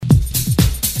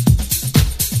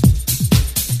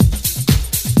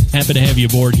Happy to have you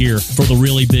aboard here for the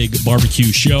Really Big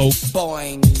Barbecue Show.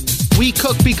 Boing. We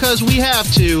cook because we have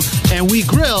to, and we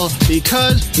grill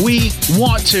because we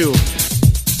want to.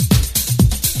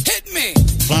 Hit me!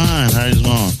 Fine, how you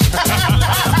doing?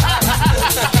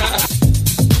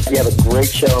 You have a great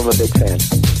show. I'm a big fan.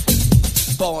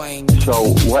 Boing.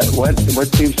 So what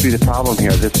seems to be the problem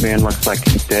here? This man looks like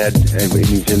he's dead, and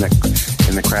he's in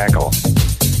the crackle.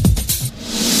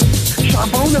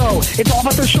 Charbono! It's all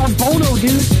about the charbono,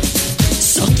 dude!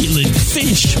 Succulent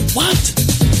fish. What?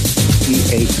 He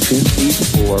ate 2 feet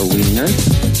for wieners.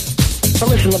 But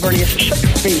listen, Lavernius, shut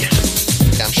your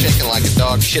face. I'm shaking like a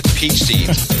dog shit peach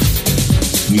seeds.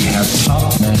 We have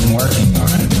top men working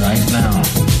on it right now.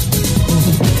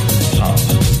 Top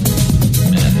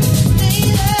men.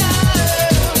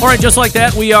 All right, just like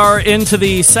that, we are into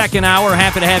the second hour.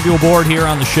 Happy to have you aboard here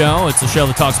on the show. It's a show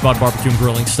that talks about barbecue and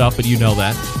grilling stuff, but you know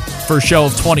that. First show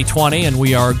of 2020, and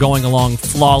we are going along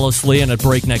flawlessly and at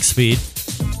breakneck speed.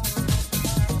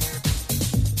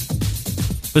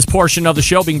 This portion of the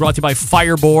show being brought to you by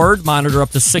Fireboard. Monitor up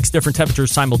to 6 different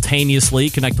temperatures simultaneously.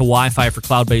 Connect to Wi-Fi for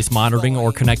cloud-based monitoring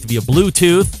or connect via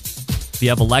Bluetooth. If you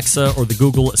have Alexa or the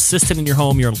Google Assistant in your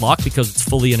home, you're in luck because it's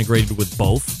fully integrated with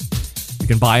both. You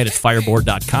can buy it at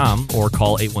fireboard.com or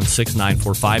call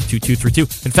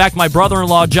 816-945-2232. In fact, my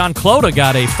brother-in-law, John Clota,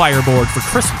 got a Fireboard for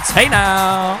Christmas. Hey,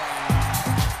 now!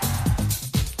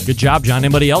 Good job, John.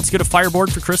 Anybody else get a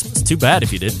Fireboard for Christmas? Too bad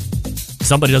if you did.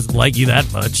 Somebody doesn't like you that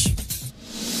much.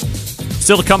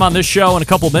 Still to come on this show in a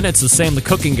couple minutes is Sam the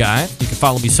Cooking Guy. You can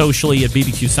follow me socially at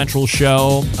BBQ Central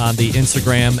Show on the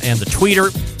Instagram and the Twitter,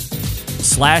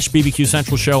 /BBQ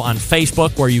Central Show on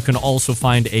Facebook, where you can also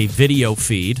find a video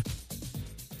feed.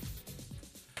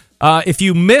 If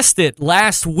you missed it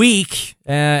last week,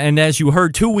 and as you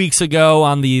heard 2 weeks ago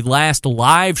on the last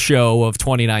live show of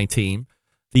 2019,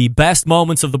 the best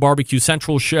moments of the Barbecue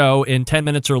Central Show in 10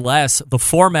 minutes or less, the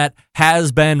format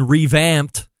has been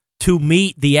revamped to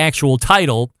meet the actual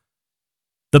title,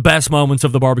 the best moments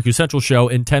of the Barbecue Central Show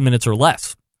in 10 minutes or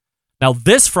less. Now,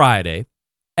 this Friday,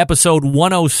 episode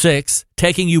 106,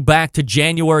 taking you back to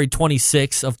January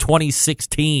 26th of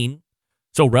 2016,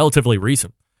 so relatively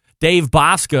recent. Dave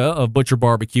Bosca of Butcher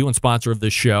Barbecue and sponsor of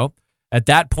this show, at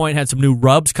that point had some new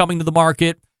rubs coming to the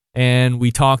market, and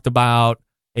we talked about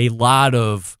a lot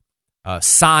of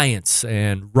science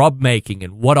and rub making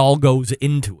and what all goes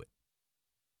into it.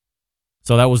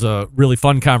 So that was a really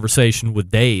fun conversation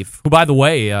with Dave, who, by the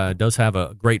way, does have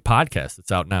a great podcast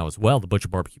that's out now as well, the Butcher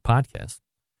Barbecue Podcast.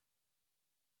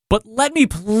 But let me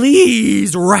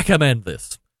please recommend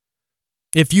this.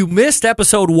 If you missed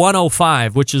episode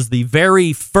 105, which is the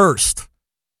very first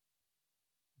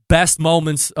best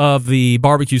moments of the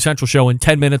Barbecue Central Show in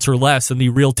 10 minutes or less, in the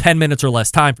real 10 minutes or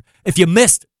less time, if you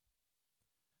missed it,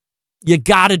 you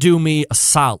got to do me a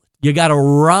solid. You got to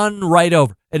run right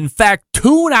over. In fact,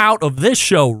 tune out of this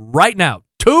show right now.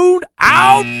 Tune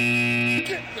out!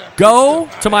 Go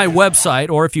to my website,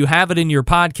 or if you have it in your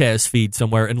podcast feed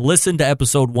somewhere, and listen to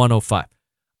episode 105.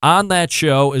 On that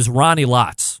show is Ronnie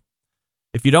Lotz.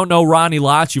 If you don't know Ronnie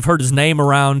Lotz, you've heard his name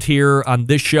around here on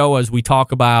this show as we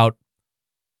talk about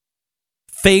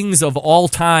things of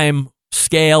all-time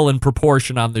scale and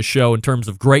proportion on this show in terms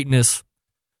of greatness,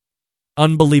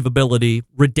 unbelievability,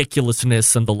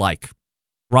 ridiculousness, and the like.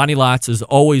 Ronnie Lotz is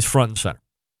always front and center.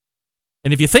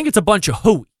 And if you think it's a bunch of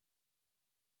hooey,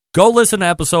 go listen to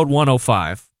episode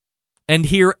 105 and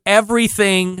hear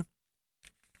everything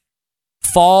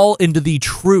fall into the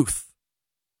truth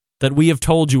that we have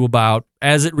told you about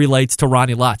as it relates to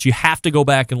Ronnie Lotz. You have to go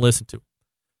back and listen to it.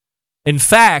 In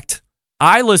fact,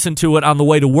 I listened to it on the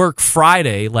way to work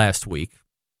Friday last week.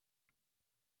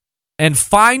 And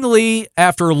finally,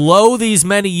 after these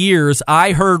many years,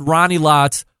 I heard Ronnie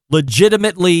Lotz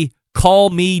legitimately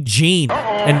call me Gene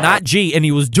and not G, and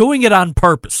he was doing it on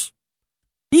purpose.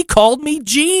 He called me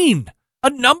Gene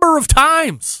a number of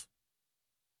times.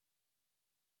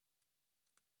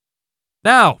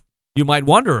 Now, you might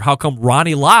wonder, how come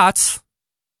Ronnie Lotz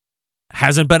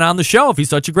hasn't been on the show if he's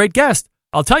such a great guest?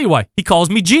 I'll tell you why. He calls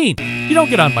me Gene. You don't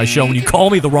get on my show when you call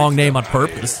me the wrong name on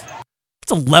purpose.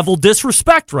 It's a level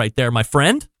disrespect right there, my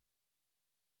friend.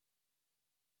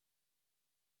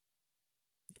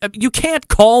 You can't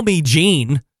call me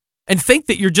Gene and think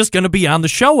that you're just going to be on the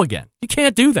show again. You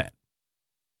can't do that.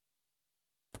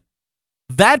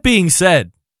 That being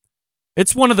said,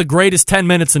 it's one of the greatest 10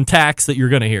 minutes in tax that you're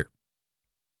going to hear.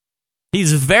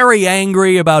 He's very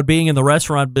angry about being in the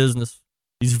restaurant business.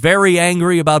 He's very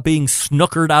angry about being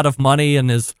snookered out of money and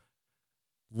his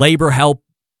labor help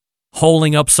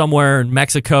holing up somewhere in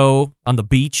Mexico on the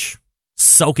beach,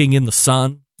 soaking in the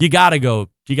sun. You gotta go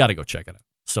check it out.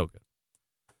 So good.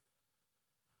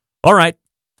 All right.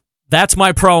 That's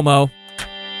my promo.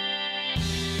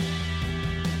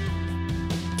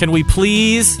 Can we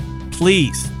please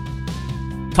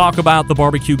talk about the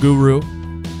Barbecue Guru?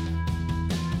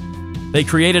 They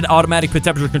created automatic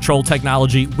temperature control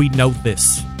technology. We know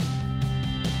this.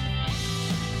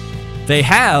 They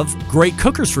have great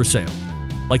cookers for sale,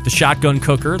 like the shotgun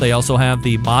cooker. They also have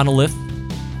the Monolith,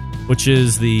 which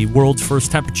is the world's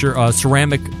first temperature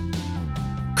ceramic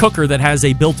cooker that has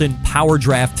a built-in power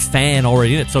draft fan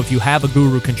already in it. So if you have a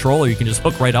Guru controller, you can just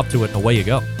hook right up to it and away you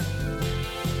go.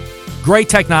 Great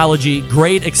technology,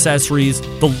 great accessories.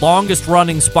 The longest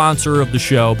running sponsor of the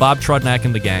show, Bob Trudnak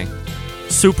and the gang.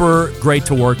 Super great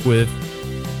to work with.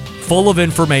 Full of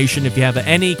information. If you have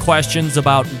any questions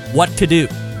about what to do,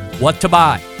 what to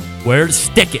buy, where to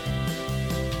stick it,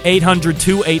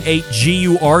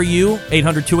 800-288-GURU.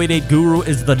 800-288-GURU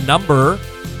is the number.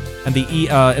 And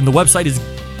the website is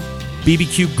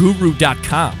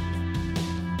bbqguru.com.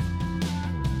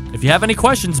 If you have any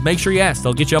questions, make sure you ask.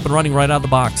 They'll get you up and running right out of the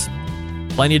box.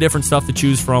 Plenty of different stuff to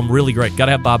choose from. Really great. Got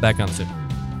to have Bob back on soon.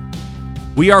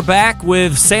 We are back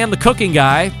with Sam the Cooking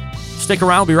Guy. Stick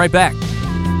around. We'll be right back.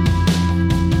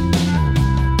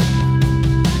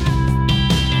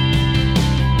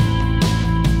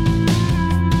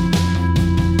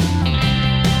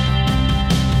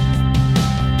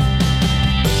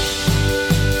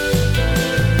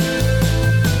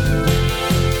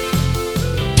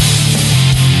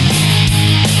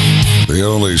 The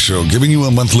only show giving you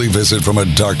a monthly visit from a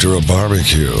doctor of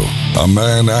barbecue. A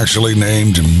man actually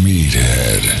named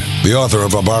Meathead. The author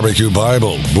of a barbecue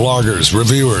Bible. Bloggers,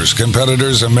 reviewers,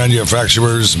 competitors, and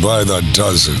manufacturers by the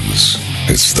dozens.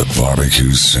 It's the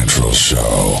Barbecue Central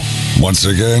Show. Once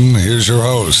again, here's your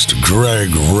host, Greg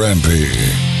Rempe.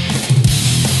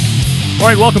 All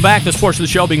right, welcome back. This portion of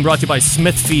the show being brought to you by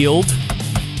Smithfield.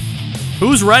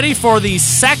 Who's ready for the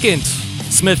second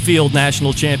Smithfield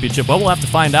National Championship? Well, we'll have to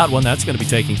find out when that's going to be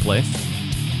taking place.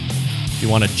 If you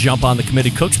want to jump on the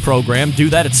Committed Cooks program, do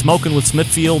that at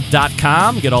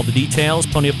smokingwithsmithfield.com. Get all the details,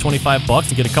 pony up $25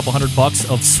 and get a couple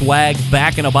 $100 of swag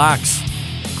back in a box.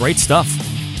 Great stuff.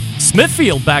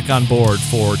 Smithfield back on board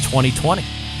for 2020.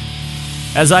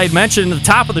 As I had mentioned at the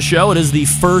top of the show, it is the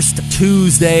first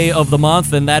Tuesday of the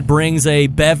month, and that brings a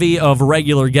bevy of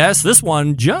regular guests. This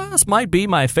one just might be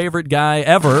my favorite guy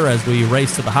ever as we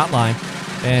race to the hotline.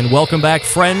 And welcome back,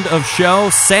 friend of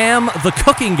show, Sam the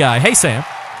Cooking Guy. Hey, Sam.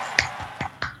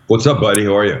 What's up, buddy?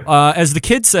 How are you? As the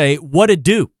kids say, what it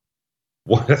do?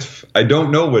 What? I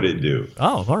don't know what it do.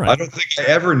 Oh, all right. I don't think I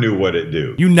ever knew what it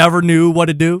do. You never knew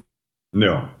what it do?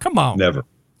 No. Come on. Never.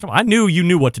 Come on. I knew you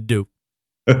knew what to do.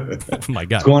 Oh, my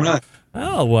God. What's going on?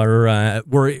 Oh,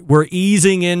 we're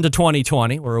easing into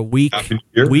 2020. We're a week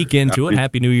into it.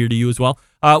 Happy New Year to you as well.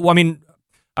 Well, I mean,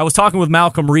 I was talking with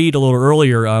Malcolm Reed a little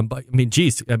earlier. But I mean,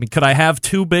 geez, could I have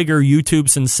two bigger YouTube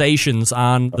sensations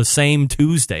on the same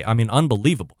Tuesday? I mean,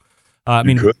 unbelievable.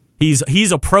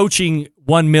 He's approaching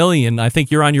 1 million. I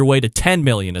think you're on your way to 10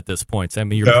 million at this point. I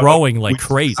mean, you're growing like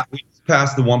crazy. We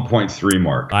passed the 1.3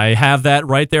 mark. I have that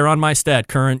right there on my stat.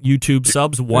 Current YouTube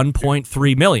subs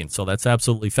 1.3 million. So that's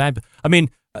absolutely fabulous. I mean,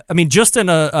 just in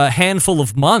a handful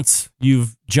of months,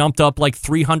 you've jumped up like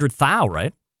 300,000,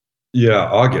 right? Yeah,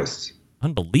 August.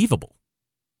 Unbelievable.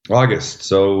 August.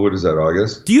 So what is that,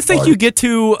 August? Do you think you get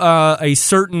to a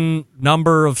certain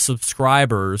number of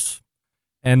subscribers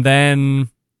and then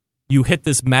you hit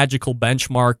this magical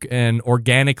benchmark and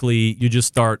organically you just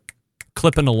start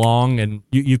clipping along and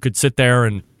you could sit there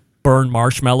and burn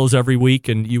marshmallows every week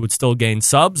and you would still gain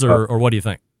subs, or what do you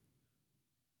think?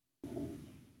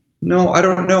 No, I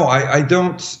don't know. I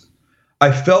don't.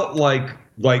 I felt like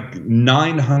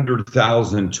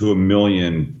 900,000 to 1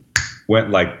 million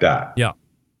went like that. Yeah.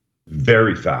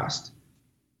 Very fast.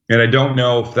 And I don't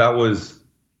know if that was,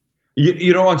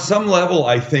 you know, on some level,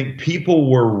 I think people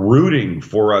were rooting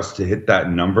for us to hit that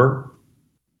number.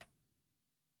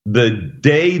 The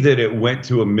day that it went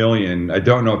to 1 million, I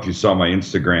don't know if you saw my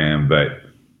Instagram, but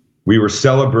we were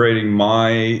celebrating my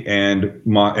and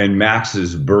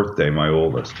Max's birthday, my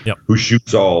oldest, who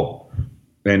shoots all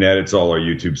and edits all our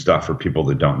YouTube stuff for people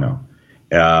that don't know.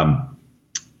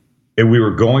 And we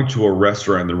were going to a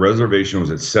restaurant. The reservation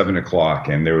was at 7:00,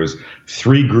 and there was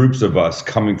 3 groups of us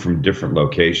coming from different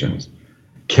locations.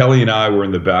 Kelly and I were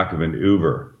in the back of an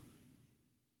Uber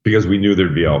because we knew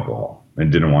there'd be alcohol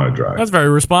and didn't want to drive. That's very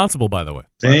responsible, by the way.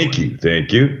 Thank you.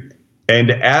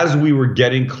 And as we were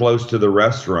getting close to the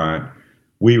restaurant,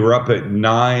 we were up at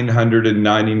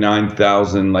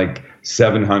 999,000, like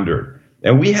 700.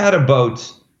 And we had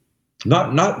about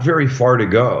not very far to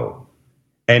go.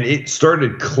 And it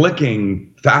started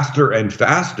clicking faster and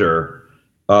faster.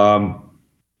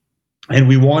 and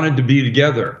we wanted to be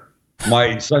together.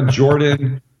 My son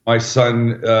Jordan, my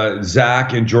son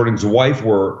Zach, and Jordan's wife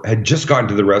had just gotten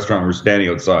to the restaurant. We were standing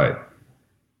outside.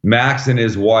 Max and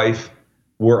his wife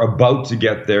were about to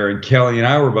get there, and Kelly and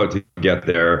I were about to get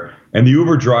there, and the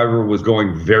Uber driver was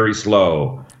going very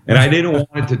slow. And I didn't want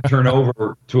it to turn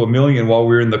over to $1 million while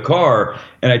we were in the car.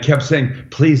 And I kept saying,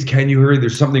 please, can you hurry?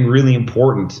 There's something really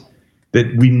important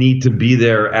that we need to be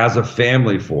there as a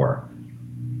family for.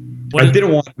 I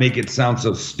didn't want to make it sound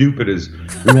so stupid as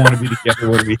we want to be together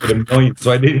when we hit $1 million.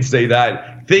 So I didn't say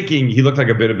that, thinking he looked like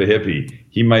a bit of a hippie.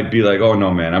 He might be like, oh,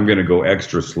 no, man, I'm going to go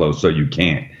extra slow so you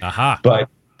can't.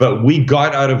 But we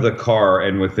got out of the car,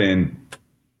 and within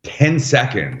 10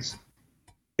 seconds,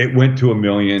 it went to $1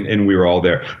 million, and we were all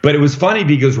there. But it was funny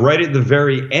because right at the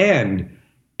very end,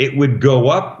 it would go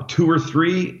up 2 or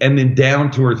 3 and then down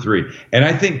 2 or 3. And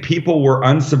I think people were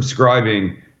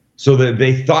unsubscribing so that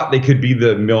they thought they could be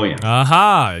the $1 million.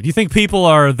 Do you think people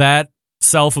are that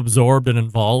self-absorbed and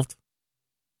involved?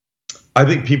 I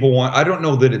think people I don't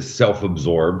know that it's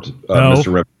self-absorbed, No.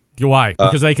 Mr. Rep. Why?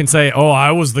 Because they can say, oh,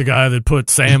 I was the guy that put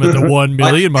Sam at the 1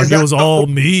 million mark. It was all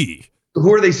me.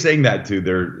 Who are they saying that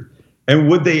to? And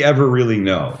would they ever really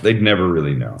know? They'd never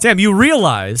really know. Sam, you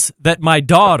realize that my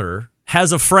daughter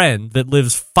has a friend that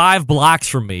lives 5 blocks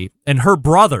from me, and her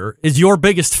brother is your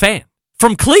biggest fan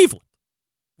from Cleveland.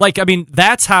 Like, I mean,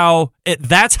 that's how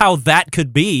that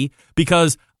could be,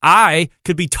 because I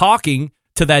could be talking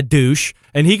to that douche,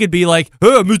 and he could be like,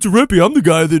 hey, Mr. Rippey, I'm the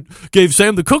guy that gave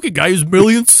Sam the Cooking Guy his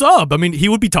millionth sub. I mean, he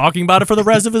would be talking about it for the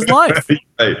rest of his life.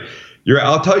 Right.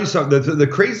 I'll tell you something. The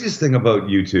craziest thing about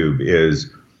YouTube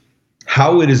is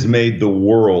how it has made the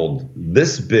world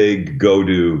this big go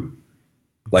to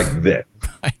like this.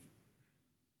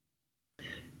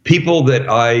 People that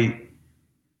I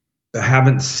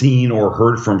haven't seen or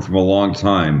heard from a long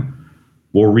time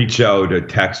will reach out, a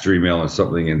text or email or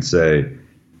something, and say,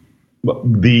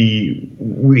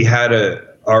 we had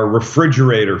our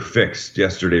refrigerator fixed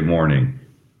yesterday morning,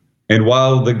 and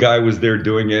while the guy was there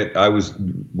doing it, I was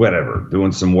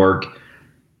doing some work,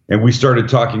 and we started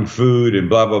talking food and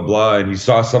blah blah blah, and he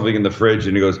saw something in the fridge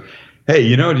and he goes, hey,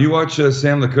 do you watch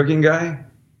Sam the Cooking Guy?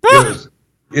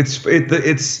 It's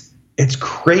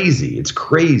crazy. It's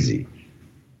crazy.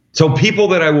 So people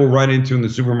that I will run into in the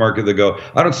supermarket that go,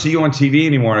 I don't see you on TV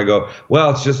anymore. And I go, well,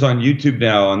 it's just on YouTube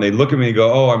now. And they look at me and go,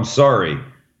 oh, I'm sorry.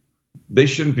 They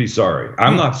shouldn't be sorry.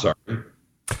 I'm not sorry.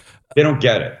 They don't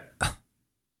get it.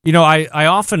 I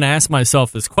often ask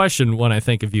myself this question when I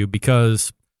think of you,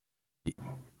 because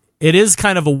it is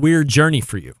kind of a weird journey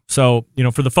for you. So,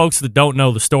 for the folks that don't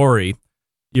know the story,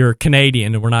 you're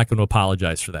Canadian, and we're not going to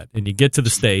apologize for that. And you get to the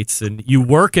States, and you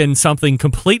work in something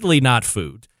completely not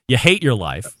food. You hate your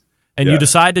life. And you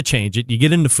decide to change it. You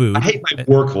get into food. I hate my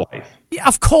work life. Yeah,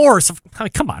 of course. I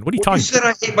mean, come on. What are you talking about? You said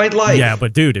I hate my life. Yeah,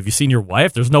 but dude, have you seen your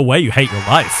wife? There's no way you hate your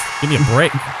life. Give me a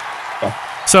break.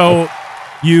 So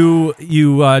you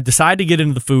decide to get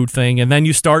into the food thing, and then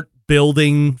you start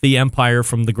building the empire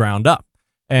from the ground up.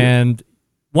 And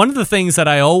one of the things that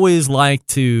I always like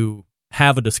to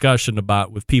have a discussion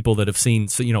about with people that have seen,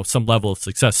 some level of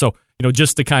success. So,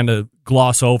 just to kind of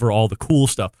gloss over all the cool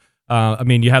stuff.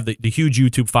 You have the huge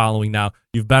YouTube following now.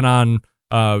 You've been on,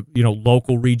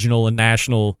 local, regional, and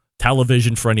national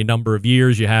television for any number of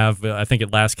years. You have, I think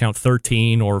at last count,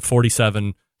 13 or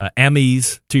 47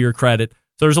 Emmys to your credit.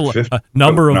 So there's a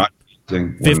number of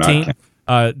 15,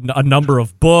 a number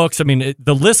of books. I mean,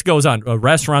 the list goes on.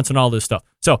 Restaurants and all this stuff.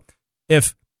 So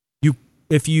if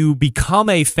you become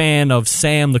a fan of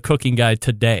Sam the Cooking Guy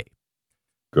today,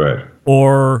 go ahead,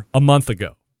 or a month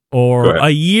ago, or a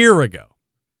year ago.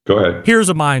 Go ahead. Here's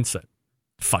a mindset.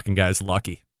 Fucking guy's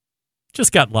lucky.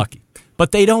 Just got lucky.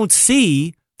 But they don't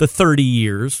see the 30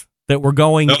 years that we're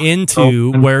going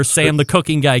into where Sam the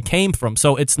Cooking Guy came from.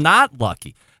 So it's not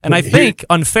lucky. And I think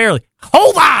unfairly...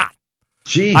 Hold on!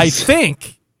 Jeez. I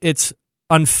think it's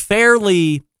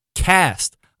unfairly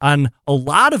cast on a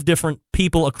lot of different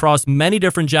people across many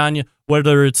different genres,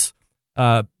 whether it's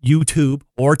YouTube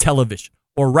or television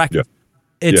or record.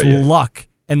 Yeah. It's luck.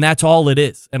 And that's all it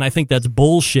is. And I think that's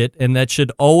bullshit, and that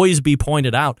should always be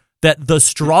pointed out, that the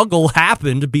struggle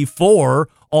happened before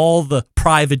all the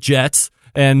private jets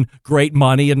and great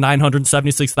money and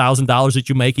 $976,000 that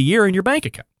you make a year in your bank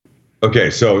account. Okay,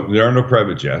 so there are no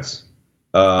private jets.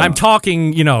 I'm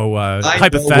talking,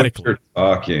 hypothetically. You're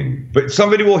talking. But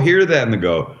somebody will hear that and they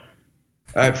go,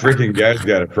 that freaking guy's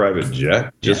got a private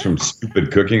jet just from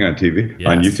stupid cooking on TV,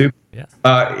 on YouTube. Yes.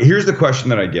 Here's the question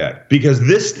that I get, because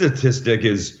this statistic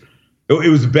it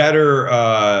was better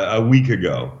a week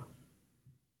ago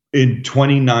in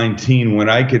 2019, when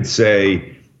I could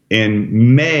say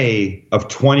in May of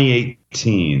 2018,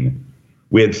 2018,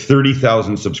 we had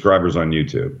 30,000 subscribers on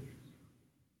YouTube.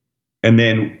 And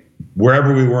then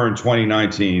wherever we were in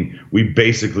 2019, we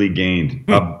basically gained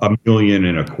a million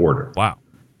and a quarter. Wow.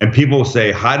 And people will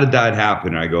say, how did that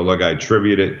happen? And I go, look, I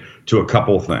attribute it to a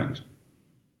couple of things.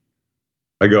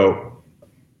 I go,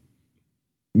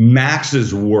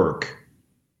 Max's work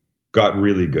got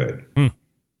really good.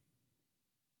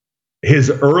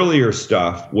 His earlier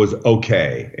stuff was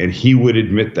okay, and he would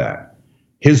admit that.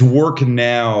 His work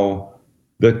now,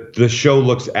 the show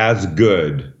looks as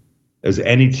good as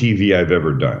any TV I've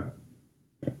ever done.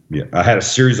 Yeah, I had a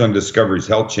series on Discovery's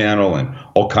Health Channel and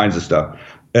all kinds of stuff.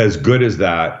 As good as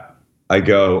that, I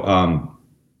go,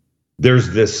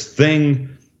 there's this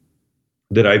thing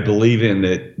that I believe in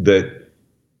that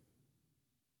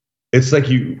it's like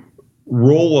you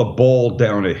roll a ball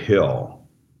down a hill.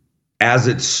 As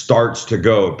it starts to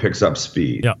go, it picks up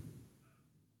speed. Yeah.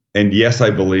 And yes,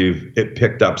 I believe it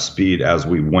picked up speed as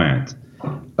we went.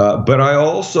 But I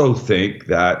also think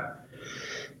that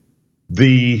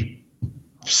the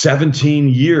 17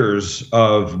 years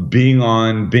of being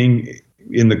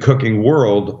in the cooking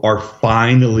world are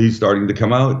finally starting to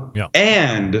come out. Yeah.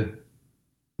 And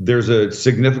there's a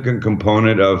significant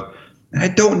component of, I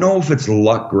don't know if it's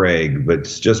luck, Greg, but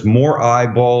it's just more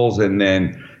eyeballs, and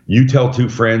then you tell two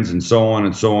friends, and so on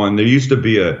and so on. There used to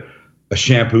be a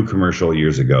shampoo commercial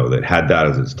years ago that had that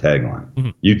as its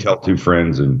tagline. You tell two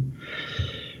friends, and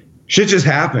shit just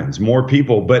happens. More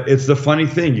people. But it's the funny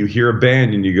thing. You hear a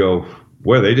band and you go,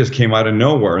 well, they just came out of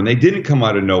nowhere. And they didn't come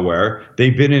out of nowhere.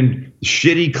 They've been in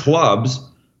shitty clubs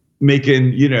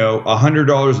making,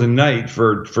 $100 a night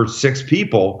for 6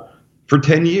 people for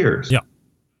 10 years. Yeah.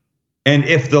 And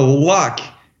if the luck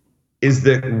is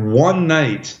that one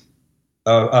night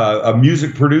a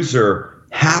music producer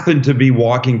happened to be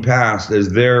walking past as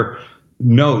their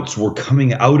notes were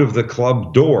coming out of the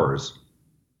club doors,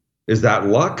 is that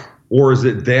luck? Or is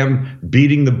it them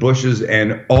beating the bushes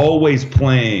and always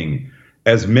playing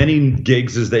as many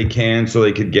gigs as they can so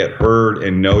they could get heard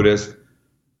and noticed?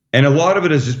 And a lot of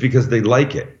it is just because they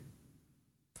like it.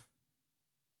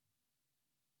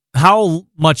 How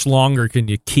much longer can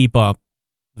you keep up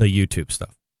the YouTube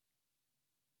stuff?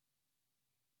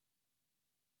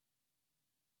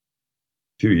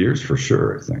 Few years for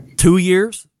sure, I think. 2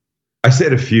 years? I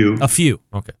said a few. A few.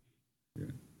 Okay.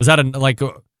 Was that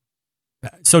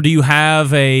so do you have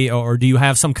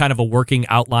some kind of a working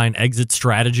outline exit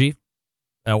strategy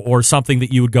or something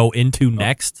that you would go into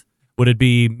next? Would it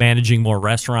be managing more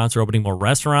restaurants or opening more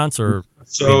restaurants, or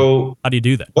how do you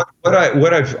do that?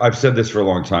 What I've said this for a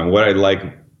long time. What I like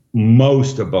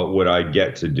most about what I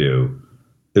get to do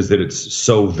is that it's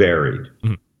so varied.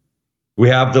 Mm-hmm. We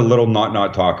have the little not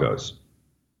tacos.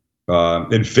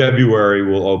 In February,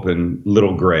 we'll open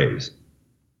Little Gray's.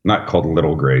 Not called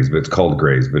Little Gray's, but it's called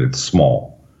Gray's, but it's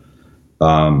small.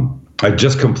 I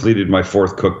just completed my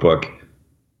 4th cookbook,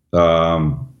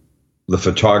 the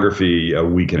photography, a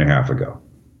week and a half ago.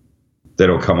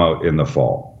 That'll come out in the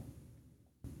fall.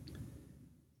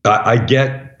 I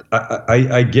get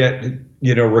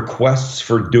requests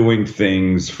for doing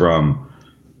things from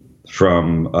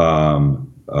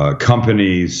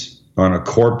companies on a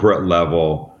corporate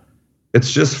level.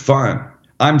 It's just fun.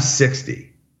 I'm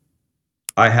 60.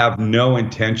 I have no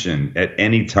intention at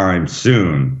any time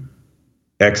soon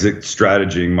exit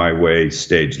strategizing my way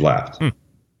stage left.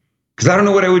 Because I don't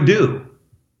know what I would do.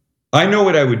 I know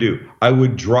what I would do. I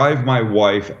would drive my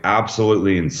wife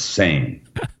absolutely insane.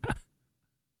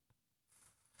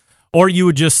 Or you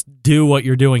would just do what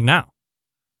you're doing now.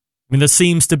 I mean, this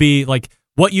seems to be like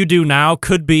what you do now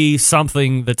could be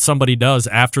something that somebody does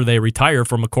after they retire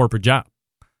from a corporate job.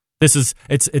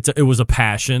 It was a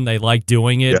passion. They like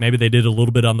doing it. Yeah. Maybe they did a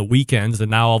little bit on the weekends, and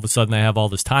now all of a sudden they have all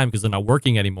this time because they're not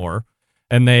working anymore.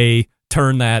 And they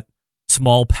turn that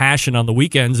small passion on the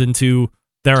weekends into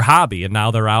their hobby, and now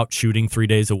they're out shooting 3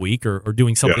 days a week or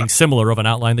doing something similar of an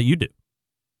outline that you do.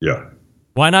 Yeah.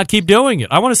 Why not keep doing it?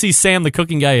 I want to see Sam the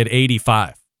cooking guy at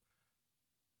 85.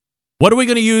 What are we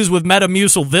going to use with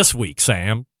Metamucil this week,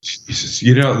 Sam? Jesus,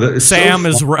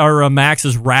 Max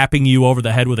is wrapping you over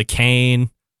the head with a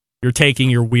cane. You're taking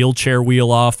your wheelchair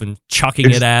wheel off and chucking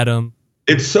it at him.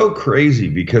 It's so crazy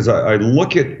because I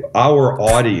look at our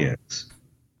audience.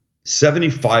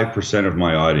 75% of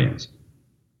my audience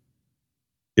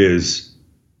is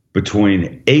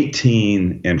between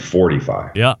 18 and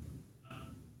 45. Yeah.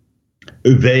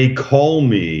 They call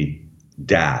me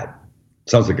Dad.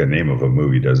 Sounds like a name of a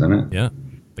movie, doesn't it? Yeah.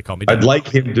 They call me Dad. I'd like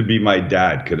him to be my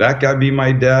dad. Could that guy be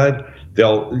my dad?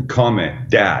 They'll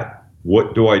comment, Dad,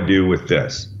 what do I do with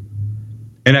this?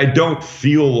 And I don't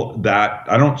feel that.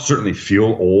 I don't certainly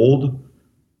feel old,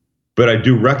 but I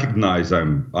do recognize I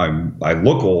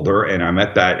look older, and I'm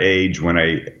at that age when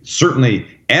I certainly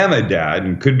am a dad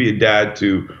and could be a dad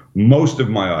to most of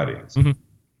my audience. Mm-hmm.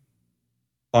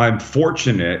 I'm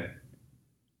fortunate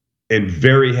and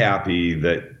very happy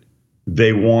that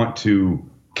they want to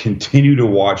continue to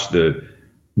watch the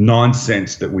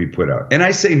nonsense that we put out. And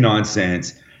I say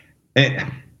nonsense,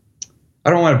 and I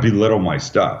don't want to belittle my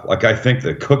stuff. Like, I think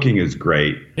the cooking is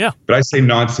great. Yeah. But I say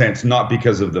nonsense not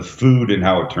because of the food and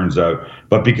how it turns out,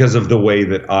 but because of the way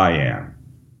that I am.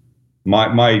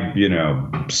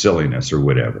 My silliness or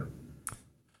whatever.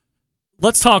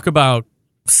 Let's talk about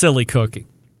silly cooking.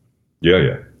 Yeah.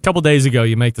 A couple days ago,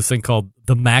 you make this thing called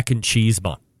the mac and cheese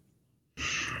bun.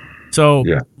 So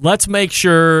let's make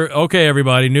sure, okay,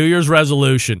 everybody, New Year's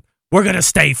resolution, we're going to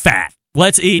stay fat.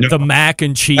 Let's eat the mac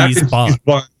and cheese bun. Cheese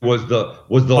bun was the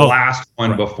last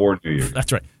one before New Year's.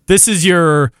 That's right. This is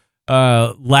your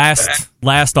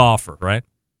last offer, right?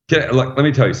 Let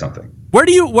me tell you something. Where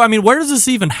does this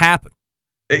even happen?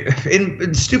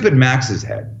 In stupid Max's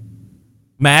head.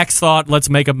 Max thought, let's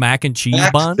make a mac and cheese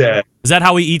bun? Is that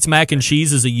how he eats mac and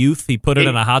cheese as a youth? He put it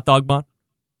in a hot dog bun?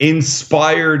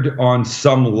 Inspired on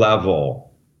some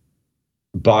level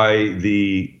by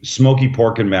the smoky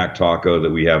pork and mac taco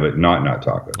that we have at Not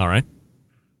Taco. All right.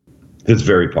 It's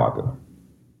very popular.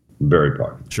 Very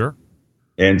popular. Sure.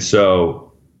 And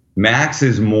so Max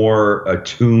is more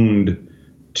attuned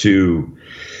to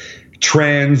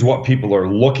trends, what people are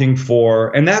looking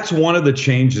for. And that's one of the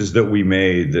changes that we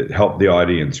made that helped the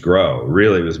audience grow.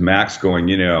 Really, was Max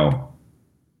going, I'll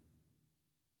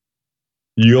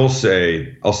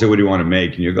say, what do you want to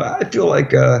make? And you go, I feel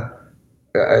like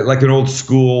an old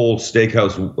school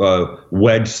steakhouse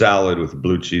wedge salad with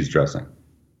blue cheese dressing.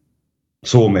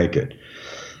 So we'll make it.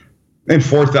 And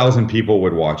 4,000 people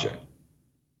would watch it.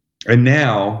 And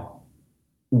now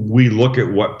we look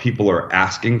at what people are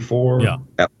asking for,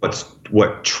 at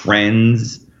what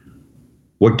trends,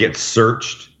 what gets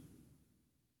searched,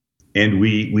 and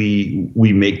we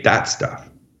make that stuff.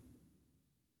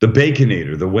 The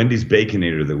Baconator, the Wendy's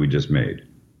Baconator that we just made,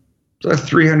 it's like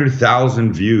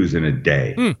 300,000 views in a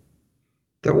day.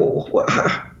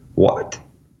 What?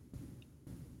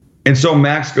 And so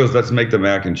Max goes, let's make the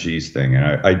mac and cheese thing. And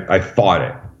I fought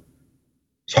it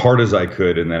as hard as I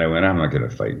could. And then I went, I'm not going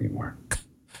to fight anymore.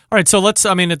 All right. So it's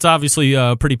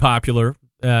obviously pretty popular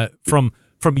from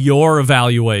your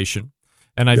evaluation.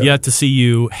 And I've yet to see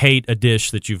you hate a dish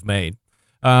that you've made.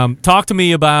 Talk to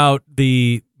me about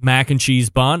the mac and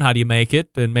cheese bun. How do you make it?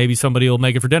 And maybe somebody will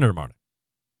make it for dinner tomorrow.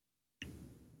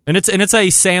 And it's a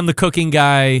Sam the Cooking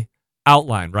Guy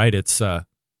outline, right? It's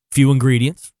few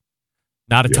ingredients,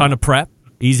 not a ton of prep,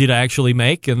 easy to actually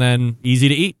make, and then easy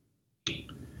to eat.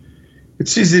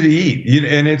 It's easy to eat,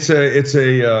 and it's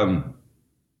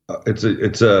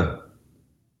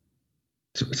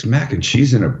mac and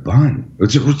cheese in a bun.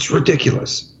 It's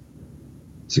ridiculous.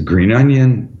 It's a green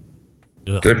onion.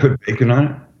 Ugh. Did I put bacon on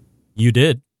it? You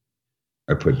did.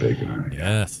 I put bacon on it.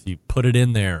 Yes, you put it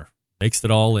in there, mixed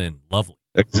it all in, lovely.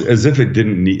 As if it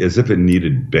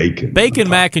needed bacon. Bacon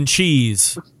mac and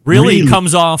cheese really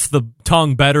comes off the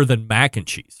tongue better than mac and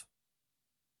cheese,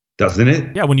 doesn't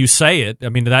it? Yeah, when you say it,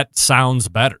 that sounds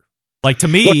better. Like, to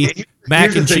me,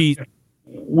 mac and cheese.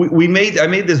 I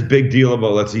made this big deal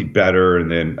about let's eat better, and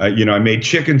then I made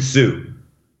chicken soup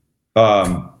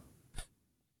for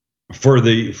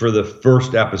the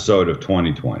first episode of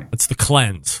 2020. It's the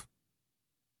cleanse.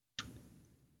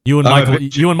 You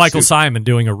and Michael Simon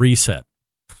doing a reset.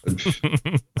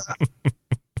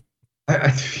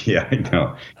 I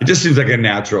know. It just seems like a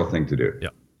natural thing to do. Yeah.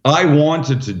 I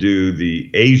wanted to do the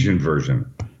Asian version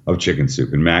of chicken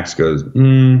soup, and Max goes,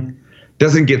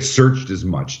 doesn't get searched as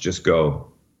much. Just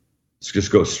go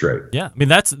straight. Yeah,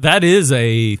 that is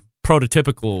a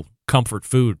prototypical comfort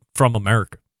food from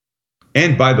America.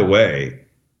 And by the way,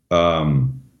 I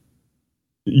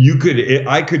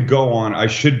could go on. I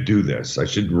should do this. I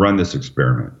should run this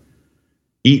experiment.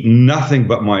 Eat nothing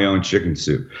but my own chicken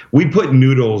soup. We put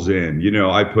noodles in.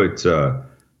 I put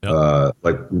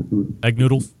like egg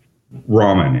noodles,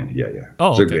 ramen in. Yeah.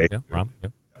 Oh, okay. Ramen. Yeah.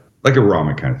 Like a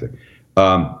ramen kind of thing.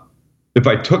 If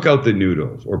I took out the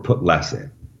noodles or put less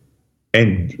in,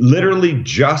 and literally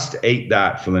just ate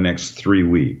that for the next 3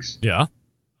 weeks,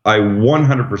 I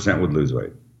 100% would lose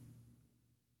weight.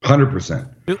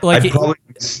 100%.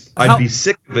 I'd be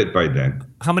sick of it by then.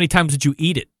 How many times did you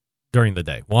eat it during the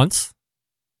day? Once?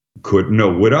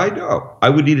 Would I? No. I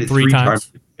would eat it 3 times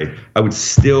a day. I would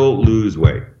still lose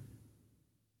weight.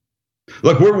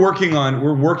 Look, we're working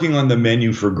on the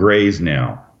menu for Gray's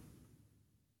now.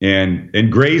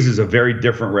 And Gray's is a very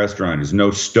different restaurant. There's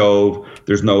no stove,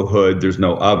 there's no hood, there's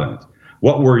no ovens.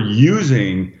 What we're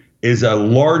using is a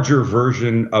larger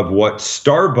version of what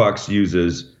Starbucks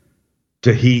uses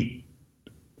to heat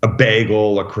a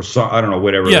bagel, a croissant, I don't know,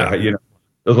 whatever. Yeah. You know,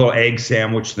 those little egg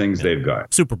sandwich things they've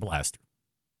got. Super Blaster.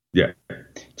 Yeah.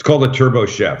 It's called a Turbo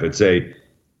Chef.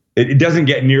 It doesn't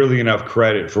get nearly enough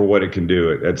credit for what it can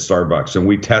do at Starbucks. And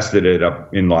we tested it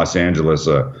up in Los Angeles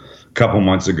a couple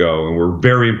months ago, and we're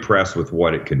very impressed with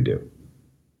what it can do.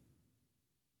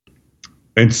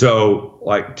 And so,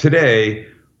 like today,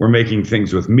 we're making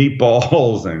things with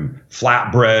meatballs and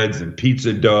flatbreads and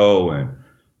pizza dough and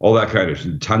all that kind of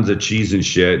shit, tons of cheese and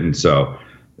shit. And so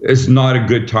it's not a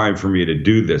good time for me to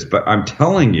do this. But I'm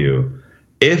telling you,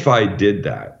 if I did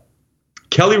that,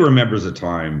 Kelly remembers a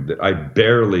time that I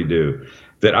barely do,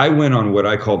 that I went on what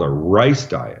I called a rice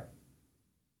diet.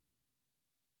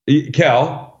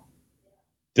 Kel,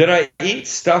 did I eat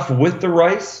stuff with the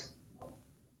rice?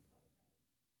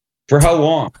 For how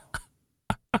long?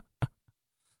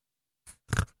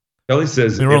 Kelly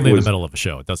says we're only in the middle of a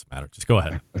show. It doesn't matter. Just go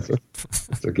ahead. It's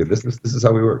okay. This is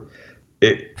how we work.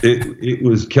 It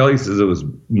was, Kelly says it was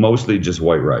mostly just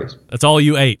white rice. That's all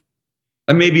you ate.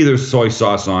 And maybe there's soy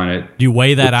sauce on it. Do you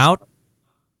weigh that out?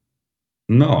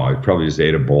 No, I probably just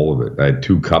ate a bowl of it. I had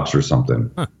 2 cups or something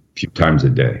a few times a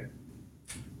day.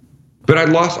 But I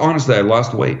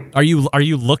lost weight. Are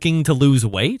you looking to lose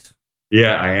weight?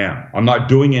 Yeah, I am. I'm not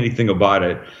doing anything about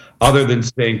it other than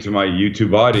saying to my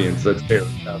YouTube audience, let's hear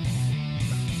it.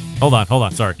 Hold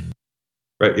on. Sorry.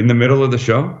 Right in the middle of the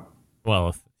show?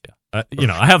 Well,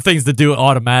 yeah. I have things to do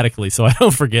automatically, so I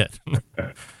don't forget.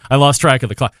 I lost track of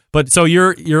the clock. But so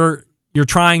you're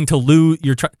trying to lose.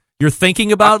 You're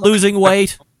thinking about losing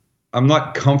weight. I'm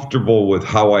not comfortable with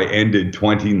how I ended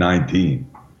 2019.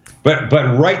 But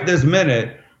right this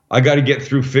minute, I got to get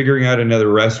through figuring out another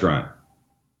restaurant,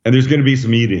 and there's going to be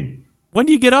some eating. When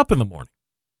do you get up in the morning?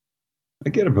 I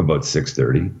get up about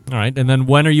 6:30. All right, and then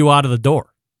when are you out of the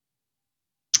door?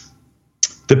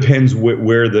 Depends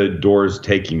where the door is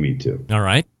taking me to. All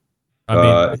right.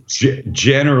 I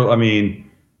mean,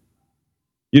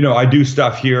 I do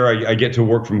stuff here. I get to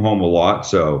work from home a lot.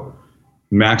 So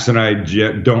Max and I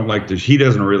don't like to, he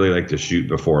doesn't really like to shoot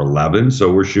before 11.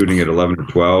 So we're shooting at 11 or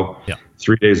 12,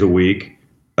 3 days a week.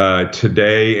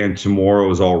 Today and tomorrow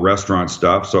is all restaurant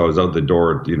stuff. So I was out the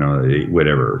door at,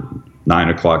 9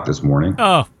 o'clock this morning. Oh,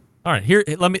 all right. Here,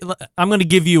 I'm going to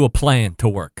give you a plan to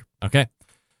work. Okay.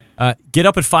 Get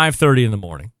up at 5:30 in the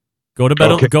morning. Go to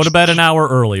bed. Okay. Go to bed an hour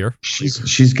earlier.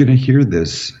 She's going to hear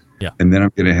this. Yeah. And then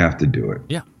I'm going to have to do it.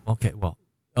 Yeah. Okay. Well.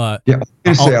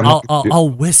 I'll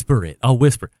whisper it. I'll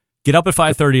whisper. Get up at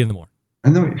 5:30 in the morning.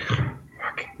 And then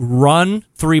run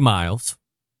 3 miles.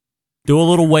 Do a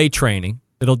little weight training.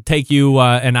 It'll take you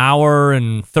an hour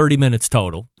and 30 minutes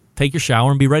total. Take your shower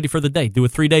and be ready for the day. Do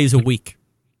it 3 days a week.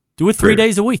 Do it 3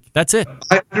 days a week. That's it.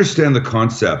 I understand the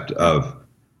concept of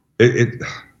it.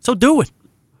 So do it.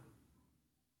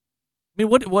 I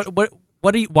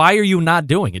mean, why are you not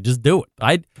doing it? Just do it.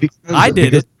 I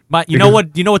did it. You know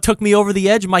what took me over the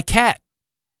edge? My cat.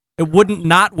 It wouldn't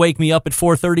not wake me up at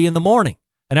 4:30 in the morning.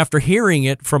 And after hearing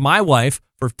it from my wife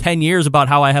for 10 years about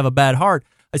how I have a bad heart,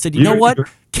 I said, you know what?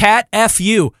 Cat, F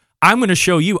you. I'm going to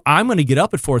show you. I'm going to get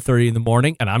up at 4:30 in the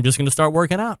morning, and I'm just going to start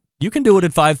working out. You can do it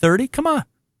at 5:30. Come on.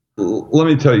 Let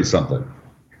me tell you something.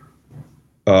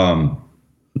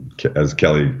 As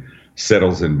Kelly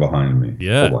settles in behind me.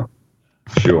 Yeah. Hold on.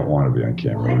 She won't want to be on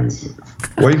camera.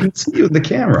 Well, you can see you in the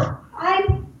camera.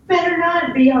 I better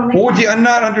not be on the camera. Do you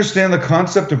not understand the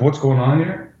concept of what's going on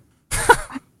here?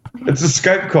 It's a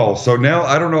Skype call. So now,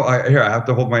 I don't know. I have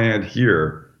to hold my hand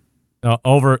here.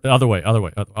 Other way.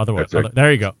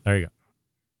 There you go.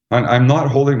 I'm not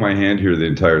holding my hand here the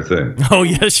entire thing. Oh,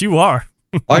 yes, you are.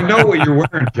 I know what you're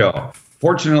wearing, Kel.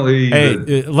 Fortunately,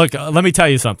 hey, look. Let me tell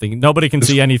you something. Nobody can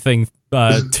see anything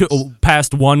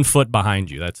past 1 foot behind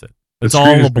you. That's it. It's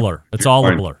all a blur. It's all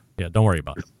a blur. Yeah, don't worry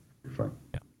about it. Fine.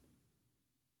 Yeah.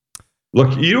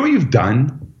 Look, you know what you've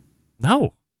done?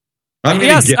 No.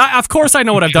 Yes, of course I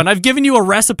know what I've done. I've given you a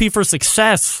recipe for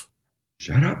success.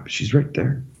 Shut up. She's right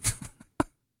there.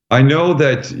 I know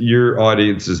that your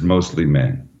audience is mostly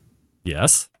men.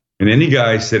 Yes. And any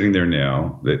guy sitting there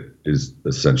now that is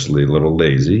essentially a little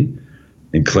lazy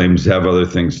and claims to have other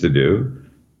things to do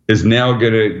is now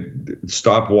going to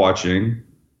stop watching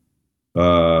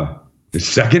the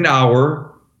second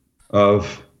hour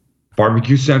of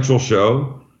Barbecue Central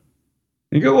show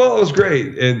and go, well, it was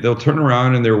great. And they'll turn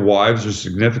around and their wives or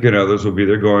significant others will be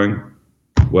there going,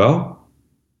 well,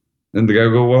 And the guy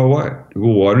will go, well, what? I go,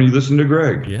 why don't you listen to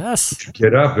Greg? Yes.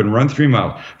 Get up and run 3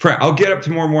 miles. Frank, I'll get up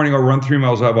tomorrow morning. I'll run 3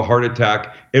 miles. I'll have a heart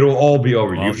attack. It'll all be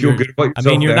over. Well, you feel good about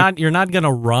yourself. You're not going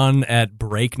to run at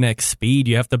breakneck speed.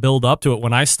 You have to build up to it.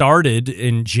 When I started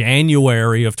in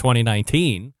January of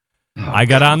 2019, I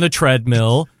got on the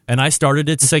treadmill and I started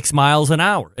at 6 miles an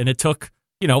hour, and it took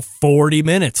 40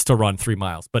 minutes to run 3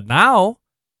 miles. But now,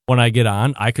 when I get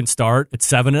on, I can start at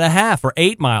 7.5 or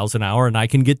 8 miles an hour, and I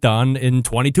can get done in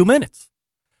 22 minutes.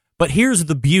 But here's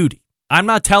the beauty. I'm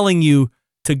not telling you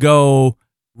to go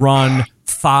run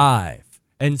 5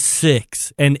 and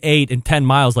 6 and 8 and 10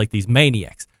 miles like these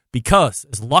maniacs, because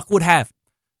as luck would have it,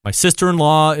 my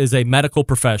sister-in-law is a medical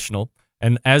professional,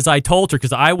 and as I told her,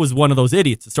 because I was one of those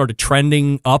idiots that started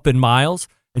trending up in miles,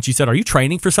 and she said, are you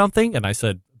training for something? And I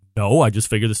said, no, I just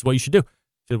figured this is what you should do.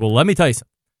 She said, well, let me tell you something.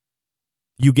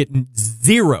 You get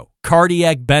zero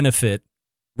cardiac benefit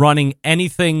running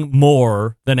anything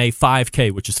more than a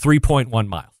 5K, which is 3.1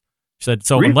 miles. She said,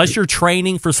 so unless you're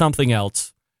training for something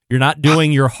else, you're not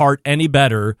doing your heart any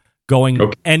better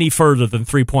going any further than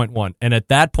 3.1. And at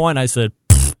that point, I said,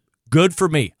 good for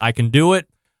me. I can do it.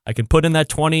 I can put in that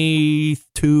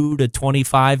 22 to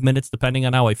 25 minutes, depending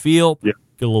on how I feel. Yeah.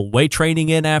 Get a little weight training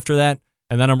in after that,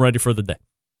 and then I'm ready for the day.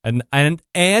 And I'm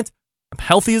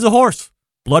healthy as a horse.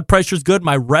 Blood pressure's good.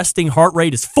 My resting heart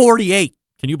rate is 48.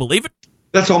 Can you believe it?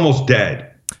 That's almost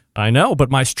dead. I know,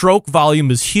 but my stroke volume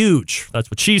is huge.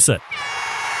 That's what she said.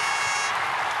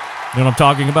 You know what I'm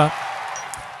talking about?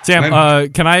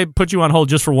 Sam, can I put you on hold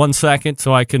just for 1 second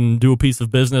so I can do a piece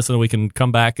of business and we can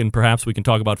come back and perhaps we can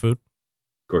talk about food?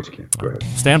 Of course you can. Go ahead.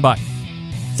 Stand by.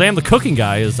 Sam, the cooking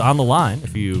guy, is on the line,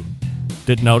 if you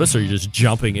didn't notice or you're just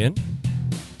jumping in.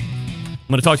 I'm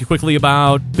going to talk to you quickly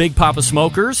about Big Papa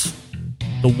Smokers,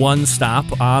 the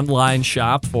one-stop online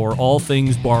shop for all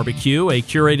things barbecue. A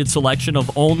curated selection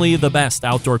of only the best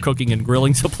outdoor cooking and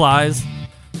grilling supplies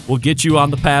will get you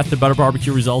on the path to better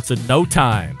barbecue results in no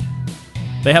time.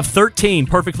 They have 13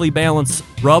 perfectly balanced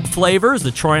rub flavors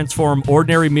that transform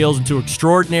ordinary meals into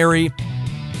extraordinary.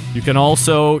 You can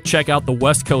also check out the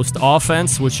West Coast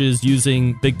Offense, which is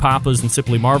using Big Papa's and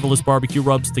Simply Marvelous barbecue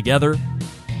rubs together.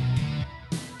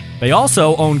 They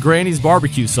also own Granny's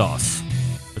barbecue sauce.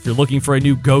 If you're looking for a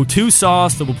new go-to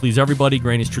sauce that will please everybody,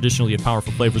 Granny's traditionally and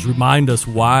powerful flavors remind us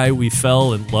why we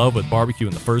fell in love with barbecue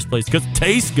in the first place, because it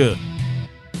tastes good.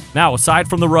 Now, aside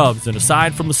from the rubs and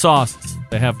aside from the sauces,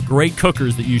 they have great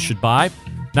cookers that you should buy.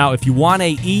 Now, if you want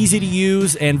a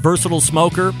easy-to-use and versatile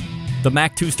smoker, the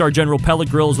Mac 2-Star General Pellet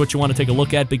Grill is what you want to take a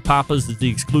look at. Big Papa's is the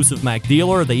exclusive Mac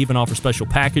dealer. They even offer special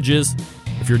packages.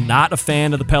 If you're not a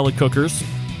fan of the pellet cookers,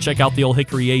 check out the Old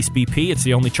Hickory Ace BP. It's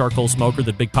the only charcoal smoker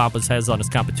that Big Papa's has on his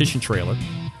competition trailer.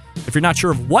 If you're not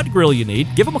sure of what grill you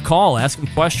need, give them a call, ask them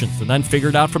questions, and then figure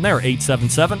it out from there.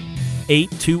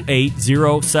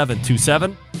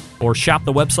 877-828-0727. Or shop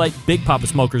the website,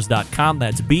 bigpapasmokers.com.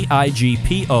 That's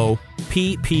BIGPOPPA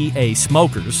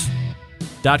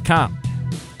smokers.com.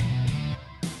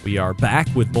 We are back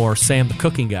with more Sam the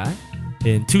Cooking Guy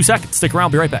in 2 seconds. Stick around.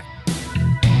 Be right back.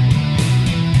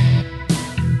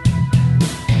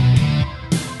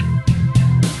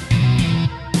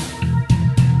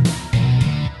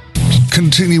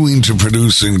 Continuing to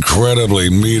produce incredibly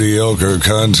mediocre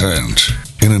content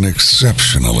in an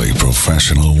exceptionally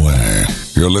professional way.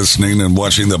 You're listening and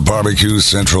watching the Barbecue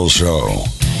Central Show.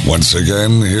 Once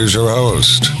again, here's your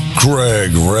host,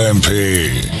 Greg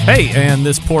Rempe. Hey, and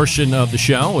this portion of the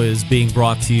show is being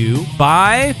brought to you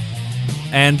by,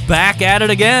 and back at it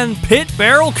again, Pit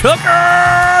Barrel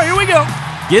Cooker. Here we go.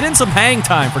 Get in some hang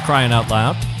time, for crying out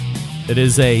loud. It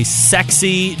is a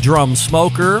sexy drum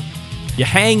smoker. You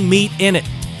hang meat in it.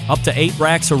 Up to 8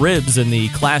 racks of ribs in the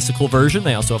classical version.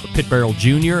 They also have a Pit Barrel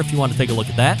Junior if you want to take a look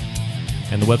at that.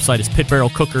 And the website is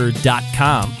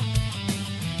pitbarrelcooker.com.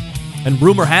 And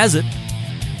rumor has it,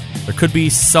 there could be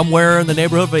somewhere in the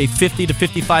neighborhood of a 50 to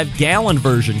 55 gallon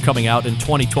version coming out in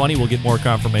 2020. We'll get more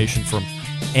confirmation from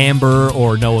Amber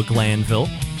or Noah Glanville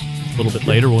a little bit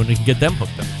later when we can get them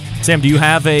hooked up. Sam, do you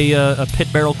have a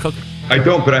Pit Barrel Cooker? I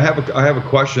don't, but I have a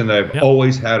question that I've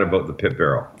always had about the Pit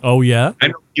Barrel. Oh, yeah? I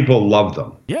know people love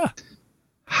them. Yeah.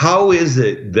 How is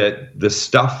it that the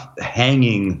stuff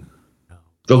hanging,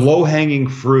 the low-hanging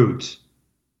fruit,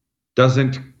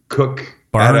 doesn't cook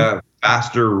at a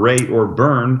faster rate or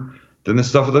burn than the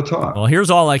stuff at the top? Well, here's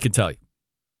all I can tell you.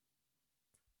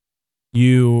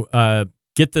 You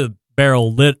get the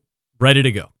barrel lit, ready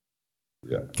to go.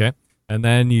 Yeah. Okay? And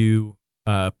then you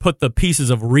put the pieces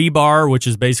of rebar, which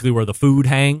is basically where the food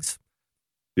hangs.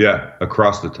 Yeah,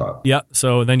 across the top. Yeah,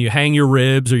 so then you hang your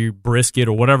ribs or your brisket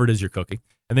or whatever it is you're cooking.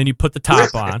 And then you put the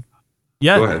top on.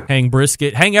 Yeah, hang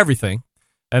brisket, hang everything.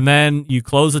 and then you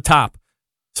close the top.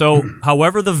 So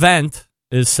however the vent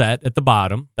is set at the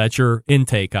bottom, that's your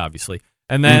intake, obviously.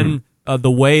 And then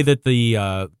the way that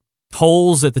the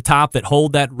holes at the top that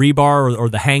hold that rebar or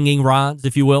the hanging rods,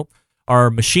 if you will, are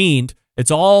machined,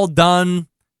 it's all done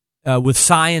with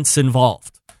science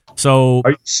involved. So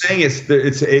are you saying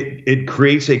it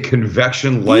creates a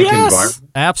convection-like environment?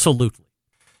 Absolutely.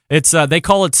 It's they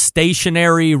call it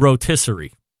stationary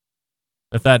rotisserie.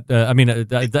 If that,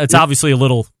 that's obviously a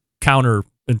little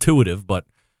counterintuitive, but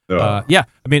yeah,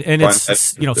 I mean, and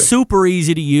it's super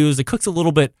easy to use. It cooks a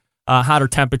little bit hotter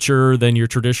temperature than your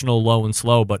traditional low and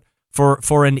slow, but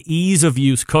for an ease of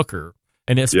use cooker,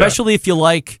 and especially if you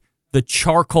like the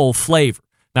charcoal flavor.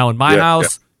 Now, in my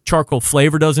house, charcoal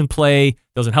flavor doesn't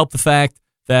help the fact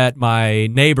that my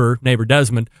neighbor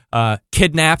Desmond,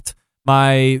 kidnapped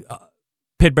my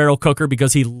pit barrel cooker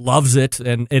because he loves it,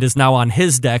 and it is now on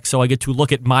his deck, so I get to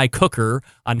look at my cooker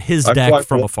on his deck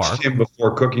from afar. Him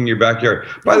before cooking your backyard.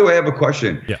 By the way, I have a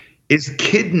question. Yeah. Is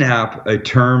kidnap a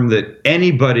term that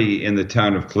anybody in the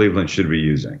town of Cleveland should be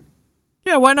using?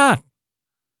 Yeah, why not?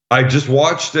 I just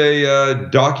watched a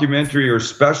documentary or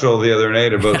special the other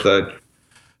night about the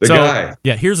guy.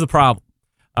 Yeah, here's the problem.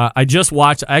 I just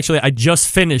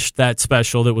finished that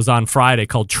special that was on Friday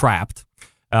called Trapped.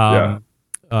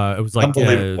 It was like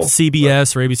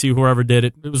CBS or ABC, whoever did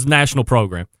it. It was a national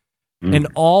program. And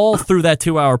all through that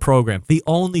 2-hour program, the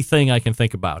only thing I can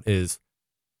think about is,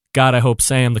 God, I hope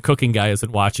Sam, the cooking guy,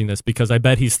 isn't watching this, because I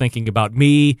bet he's thinking about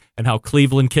me and how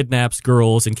Cleveland kidnaps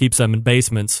girls and keeps them in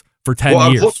basements for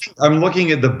 10 years. I'm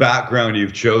looking at the background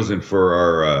you've chosen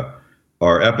for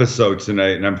our episode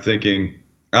tonight, and I'm thinking,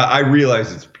 I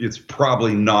realize it's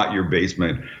probably not your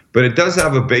basement, but it does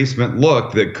have a basement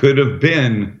look that could have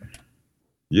been,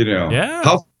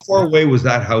 How far away was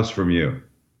that house from you?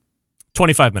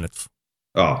 25 minutes.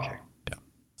 Oh, okay. Yeah.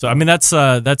 So, I mean,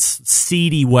 that's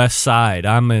seedy west side.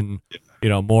 I'm in,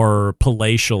 more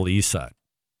palatial east side.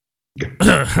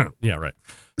 Yeah, right.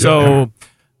 So,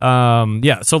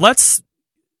 so let's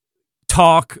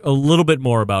talk a little bit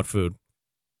more about food.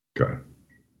 Okay.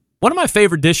 One of my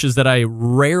favorite dishes that I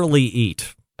rarely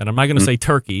eat, and I'm not going to say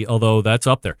turkey, although that's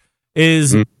up there,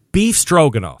 is beef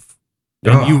stroganoff.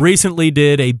 And you recently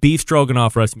did a beef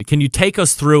stroganoff recipe. Can you take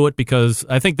us through it? Because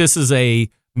I think this is a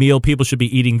meal people should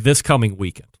be eating this coming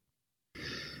weekend.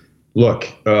 Look,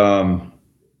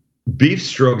 beef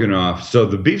stroganoff. So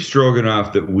the beef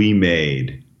stroganoff that we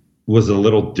made was a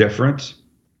little different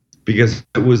because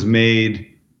it was made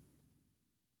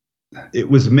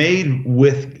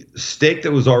with steak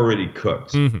that was already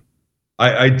cooked. Mm-hmm.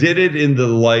 I did it in the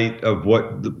light of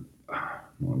what the...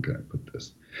 How can I put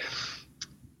this?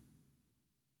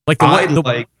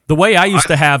 The way I used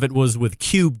to have it was with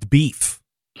cubed beef.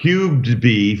 Cubed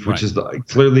beef, which is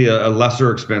clearly a less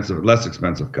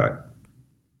expensive cut.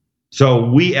 So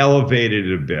we elevated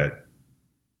it a bit.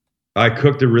 I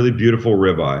cooked a really beautiful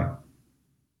ribeye,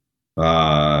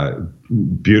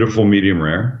 beautiful medium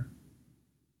rare,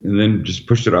 and then just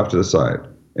pushed it off to the side.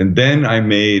 And then I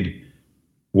made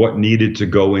what needed to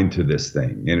go into this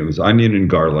thing, and it was onion and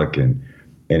garlic, and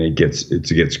it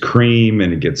gets cream,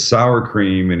 and it gets sour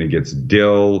cream, and it gets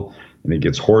dill, and it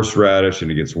gets horseradish, and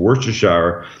it gets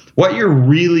Worcestershire. What you're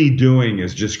really doing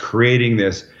is just creating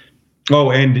this.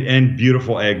 Oh, and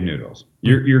beautiful egg noodles.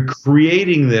 You're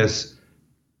creating this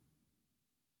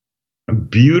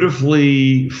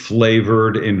beautifully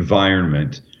flavored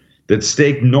environment that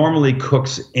steak normally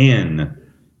cooks in.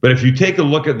 But if you take a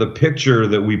look at the picture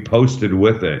that we posted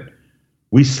with it,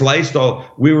 we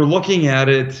were looking at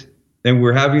it and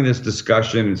we're having this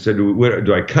discussion and said,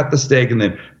 do I cut the steak and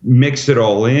then mix it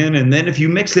all in? And then if you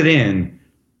mix it in,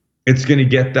 it's going to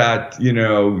get that,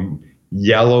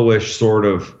 yellowish sort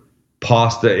of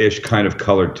pasta-ish kind of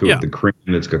color to it, the cream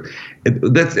that's cooked.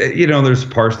 There's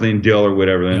parsley and dill or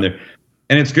whatever in there.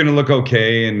 And it's going to look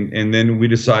okay. And then we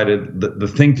decided the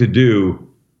thing to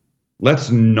do,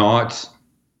 let's not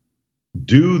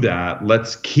do that.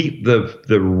 Let's keep the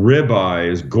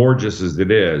ribeye, as gorgeous as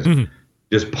it is,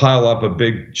 just pile up a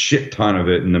big shit ton of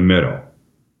it in the middle.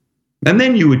 And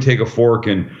then you would take a fork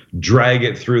and drag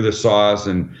it through the sauce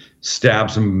and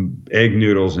stab some egg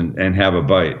noodles and have a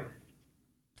bite.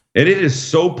 And it is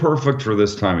so perfect for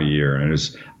this time of year. And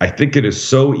I think it is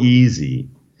so easy.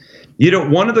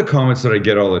 One of the comments that I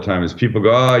get all the time is people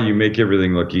go, you make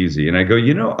everything look easy. And I go,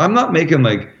 I'm not making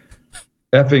like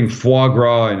effing foie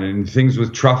gras and things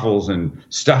with truffles and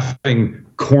stuffing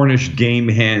Cornish game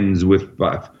hens with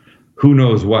who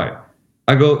knows what.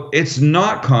 I go, it's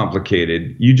not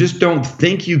complicated. You just don't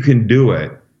think you can do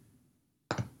it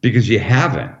because you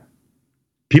haven't.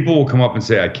 People will come up and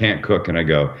say, I can't cook. And I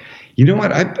go, You know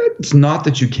what? I bet it's not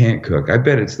that you can't cook. I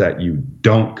bet it's that you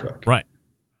don't cook. Right.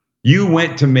 You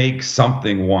went to make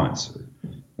something once,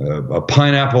 a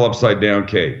pineapple upside down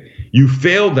cake. You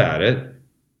failed at it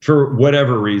for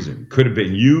whatever reason. Could have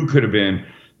been you, could have been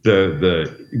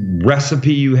the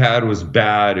recipe you had was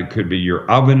bad. It could be your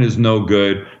oven is no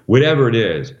good, whatever it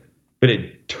is. But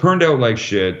it turned out like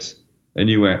shit, and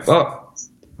you went, oh,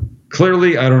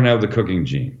 clearly I don't have the cooking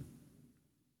gene.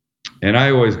 And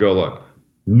I always go, look,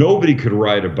 nobody could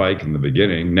ride a bike in the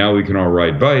beginning. Now we can all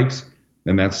ride bikes,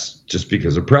 and that's just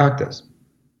because of practice.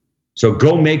 So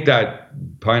go make that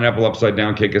pineapple upside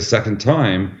down cake a second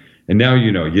time, and now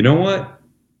you know what?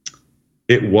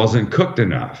 It wasn't cooked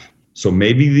enough. So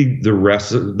maybe the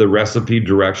recipe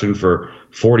direction for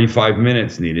 45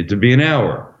 minutes needed to be an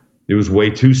hour. It was way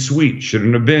too sweet.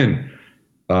 Shouldn't have been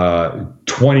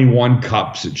 21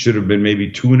 cups. It should have been maybe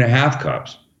 2.5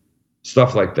 cups.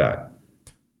 Stuff like that.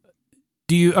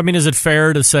 Is it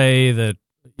fair to say that,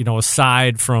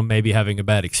 aside from maybe having a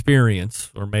bad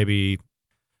experience, or maybe,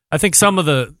 I think some of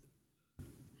the,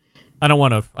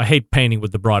 I hate painting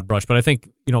with the broad brush, but I think,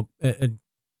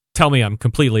 tell me I'm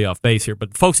completely off base here,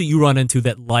 but folks that you run into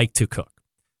that like to cook.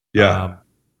 Yeah.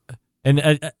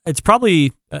 And it's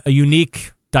probably a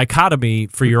unique dichotomy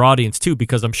for your audience too,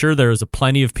 because I'm sure there's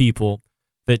plenty of people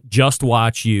that just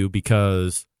watch you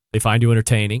because they find you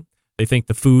entertaining. They think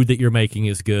the food that you're making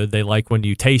is good. They like when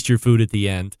you taste your food at the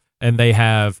end, and they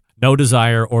have no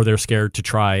desire or they're scared to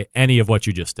try any of what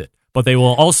you just did. But they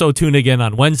will also tune again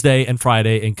on Wednesday and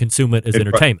Friday and consume it as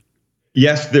entertainment.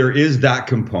 Yes, there is that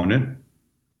component.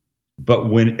 But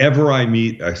whenever I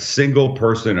meet a single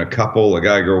person, a couple, a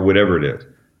guy, girl, whatever it is,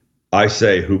 I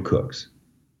say, who cooks?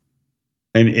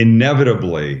 And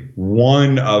inevitably,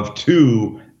 one of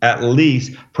two, at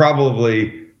least,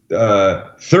 probably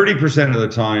 30% of the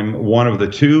time, one of the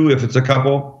two, if it's a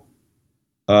couple.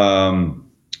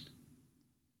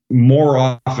 More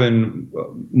often,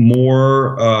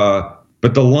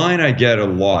 but the line I get a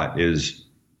lot is,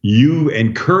 you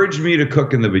encouraged me to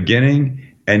cook in the beginning,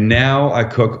 and now I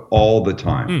cook all the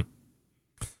time.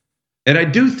 And I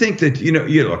do think that,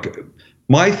 look,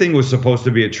 my thing was supposed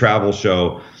to be a travel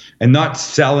show and not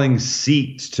selling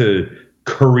seats to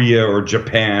Korea or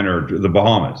Japan or the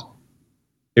Bahamas.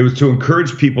 It was to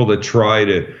encourage people to try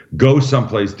to go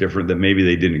someplace different that maybe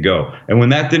they didn't go. And when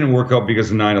that didn't work out because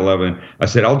of 9/11, I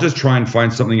said, I'll just try and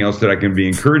find something else that I can be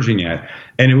encouraging at.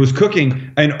 And it was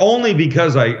cooking. And only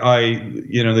because I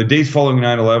the days following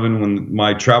 9/11, when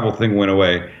my travel thing went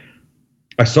away,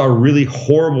 I saw a really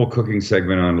horrible cooking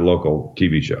segment on a local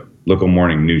TV show, local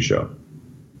morning news show.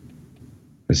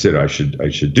 I said, I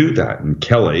should do that. And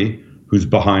Kelly, who's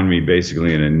behind me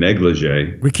basically in a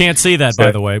negligee. We can't see that,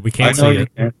 by the way. We can't see it.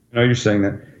 I know you're saying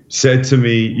that. Said to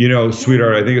me,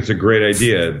 sweetheart, I think it's a great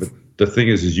idea. But the thing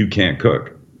is you can't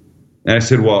cook. And I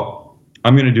said, well,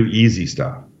 I'm going to do easy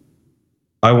stuff.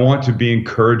 I want to be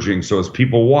encouraging. So as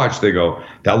people watch, they go,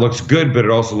 that looks good, but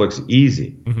it also looks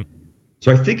easy. Mm-hmm.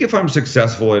 So I think if I'm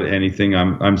successful at anything,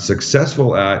 I'm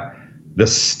successful at the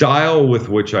style with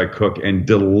which I cook and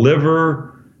deliver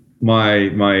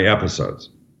my episodes.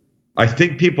 I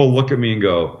think people look at me and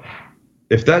go,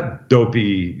 if that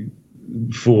dopey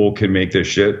fool can make this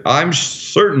shit, I'm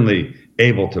certainly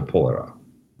able to pull it off.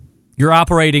 You're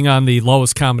operating on the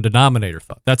lowest common denominator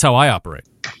thought. That's how I operate.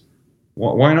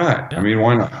 Well, why not? Yeah.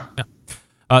 Why not?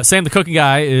 Yeah. Sam the Cooking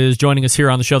Guy is joining us here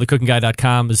on the show.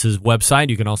 TheCookingGuy.com is his website.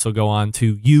 You can also go on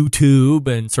to YouTube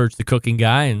and search The Cooking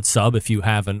Guy and sub if you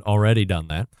haven't already done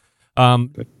that.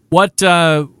 What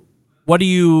are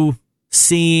you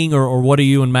seeing, or what are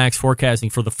you and Max forecasting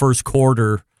for the first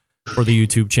quarter for the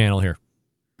YouTube channel here?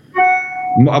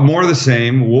 More of the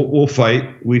same. We'll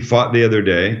fight. We fought the other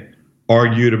day,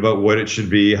 argued about what it should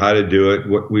be, how to do it,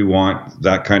 what we want,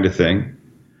 that kind of thing.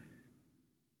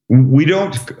 We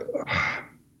don't.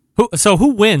 Who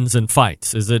wins in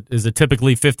fights? Is it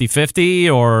typically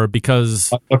 50-50, or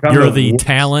because you're the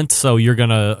talent, so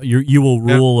you will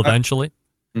rule eventually?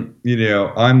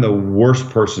 I'm the worst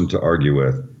person to argue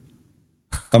with.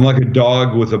 I'm like a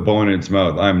dog with a bone in its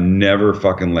mouth. I'm never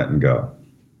fucking letting go.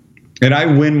 And I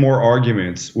win more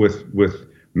arguments with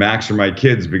Max or my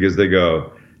kids because they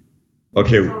go,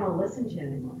 okay. I don't want to listen to you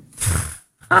anymore.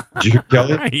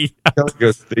 Kelly? Kelly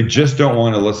goes, they just don't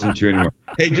want to listen to you anymore.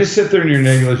 Hey, just sit there in your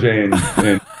negligee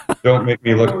and don't make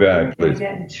me look bad, please.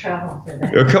 Get in trouble for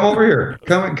that. Come over here.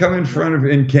 Come in front of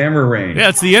in camera range. Yeah,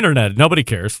 it's the internet. Nobody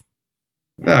cares.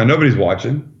 No, nobody's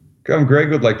watching. Come, Greg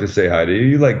would like to say hi to you.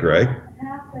 You like Greg.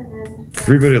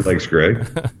 Everybody likes Greg.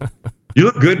 You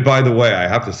look good, by the way. I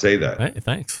have to say that. Hey,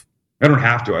 thanks. I don't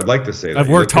have to. I'd like to say that. I've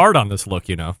worked hard on this look,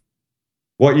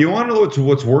 Well, you want to know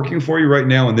what's working for you right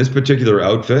now in this particular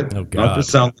outfit? Oh, God. Not to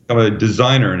sound like I'm a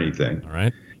designer or anything. All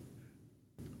right.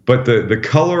 But the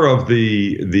color of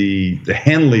the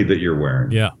Henley that you're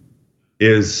wearing,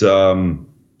 is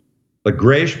like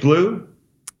grayish blue.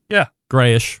 Yeah,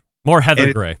 grayish, more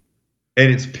heather gray,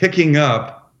 and it's picking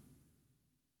up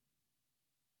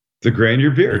the gray in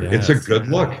your beard. Yes. It's a good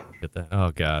look. Get that.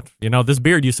 Oh God, this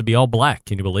beard used to be all black.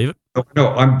 Can you believe it?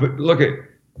 No, but look at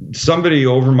somebody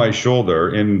over my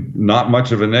shoulder in not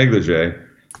much of a negligee.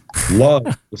 Love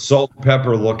the salt and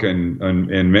pepper look in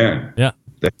men. Yeah.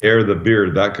 The hair, the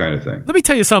beard, that kind of thing. Let me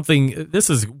tell you something. This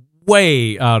is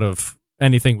way out of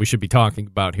anything we should be talking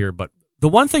about here, but the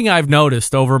one thing I've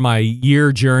noticed over my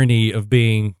year journey of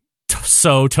being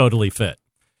so totally fit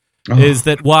is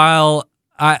that while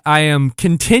I am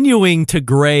continuing to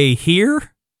gray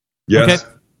here,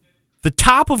 the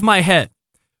top of my head,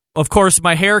 of course,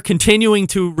 my hair continuing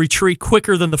to retreat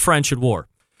quicker than the French at war,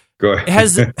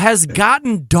 has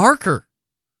gotten darker.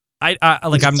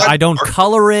 I don't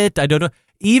color it. I don't know.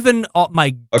 Even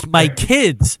my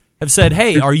kids have said,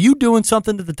 "Hey, are you doing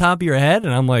something to the top of your head?"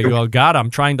 And I'm like, "Oh God,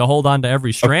 I'm trying to hold on to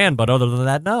every strand, but other than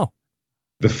that, no."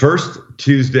 The first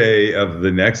Tuesday of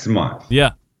the next month,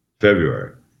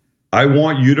 February, I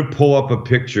want you to pull up a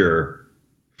picture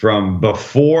from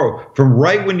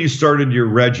right when you started your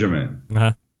regimen,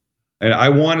 and I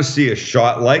want to see a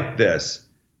shot like this.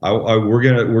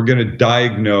 We're gonna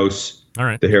diagnose. All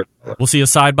right. The hair. We'll see a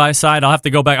side by side. I'll have to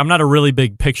go back. I'm not a really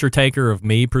big picture taker of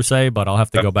me per se, but I'll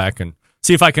have to go back and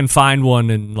see if I can find one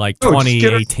in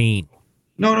 2018.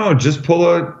 No, just pull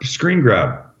a screen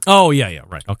grab. Oh yeah,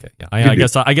 right. Okay, yeah. I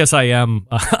guess I am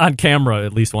on camera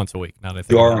at least once a week. Now that I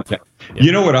think you are on camera. Yeah.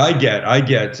 You know what I get?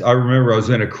 I remember I was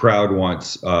in a crowd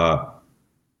once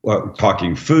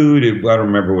talking food. I don't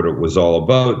remember what it was all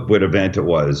about, what event it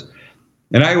was,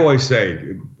 and I always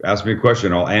say, ask me a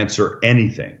question, I'll answer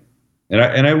anything.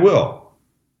 And I will,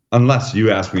 unless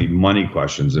you ask me money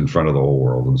questions in front of the whole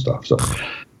world and stuff. So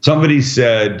somebody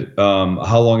said,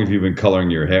 how long have you been coloring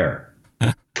your hair?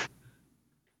 And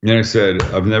I said,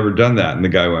 I've never done that. And the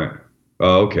guy went,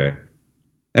 oh, okay.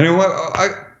 And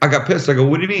I got pissed. I go,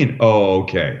 what do you mean? Oh,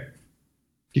 okay.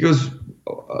 He goes,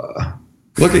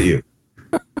 look at you.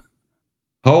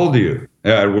 How old are you?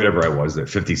 Whatever I was there,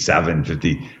 57,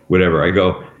 50, whatever. I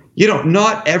go,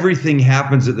 not everything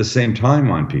happens at the same time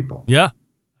on people. Yeah.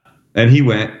 And he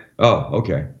went, oh,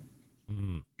 okay.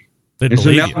 And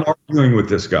so now I'm arguing with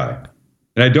this guy.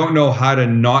 And I don't know how to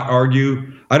not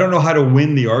argue. I don't know how to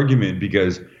win the argument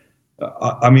because,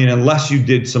 unless you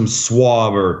did some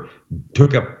swab or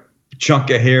took a chunk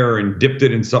of hair and dipped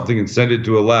it in something and sent it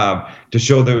to a lab to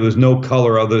show there was no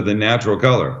color other than natural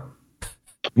color.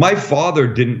 My father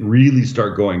didn't really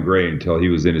start going gray until he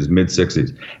was in his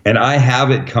mid-60s. And I have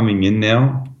it coming in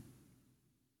now.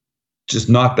 Just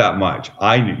not that much.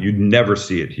 You'd never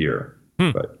see it here.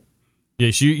 But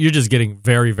yes, you're just getting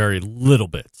very, very little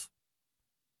bits.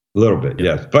 Little bit,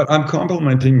 yes. But I'm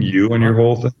complimenting you on your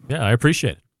whole thing. Yeah, I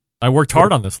appreciate it. I worked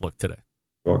hard on this look today.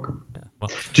 Welcome. Yeah,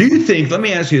 do you think, let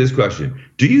me ask you this question.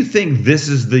 Do you think this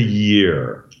is the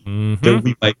year that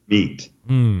we might meet?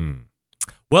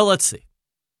 Well, let's see.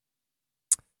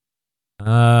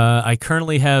 I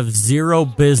currently have zero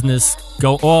business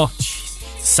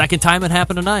second time it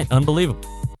happened tonight. Unbelievable.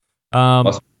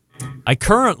 I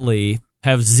currently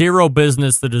have zero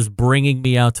business that is bringing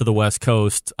me out to the West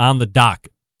Coast on the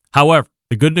docket. However,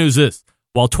 the good news is,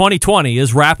 while 2020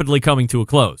 is rapidly coming to a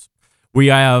close, we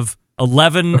have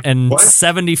 11 and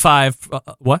 75.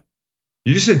 What?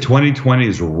 You just said 2020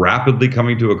 is rapidly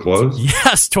coming to a close?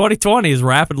 Yes, 2020 is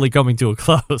rapidly coming to a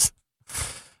close.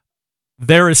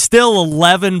 There is still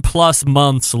 11 plus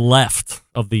months left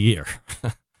of the year.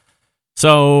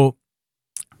 So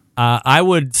I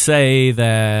would say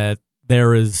that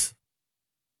there is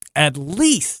at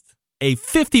least a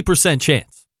 50%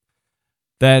 chance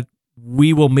that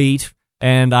we will meet.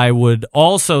 And I would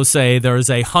also say there is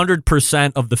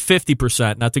 100% of the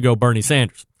 50%, not to go Bernie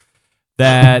Sanders,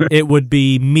 that it would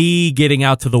be me getting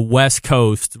out to the West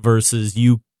Coast versus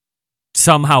you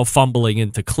somehow fumbling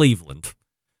into Cleveland.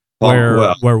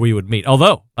 Where we would meet.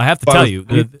 Although, I have to tell you...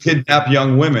 kidnap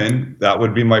young women, that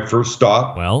would be my first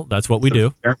stop. Well, that's what we do.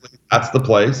 Apparently, that's the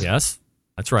place. Yes,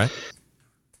 that's right.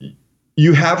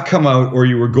 You have come out, or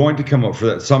you were going to come out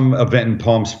for some event in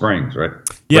Palm Springs, right?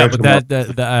 Yeah, but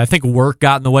that I think work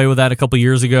got in the way with that a couple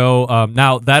years ago.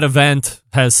 Now, that event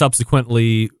has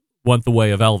subsequently went the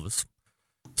way of Elvis.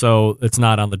 So, it's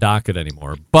not on the docket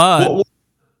anymore. But,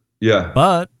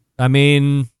 I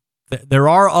mean... There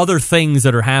are other things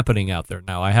that are happening out there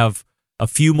now. I have a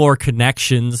few more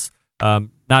connections, not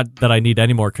not that I need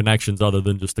any more connections other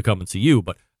than just to come and see you,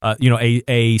 but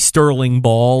a Sterling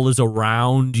Ball is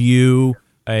around you,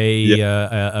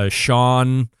 a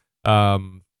Sean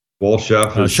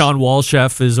Walchef. Sean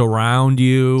Walchef is around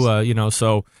you.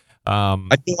 So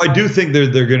I do think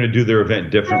they're going to do their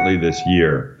event differently this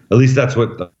year. At least that's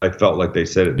what I felt like they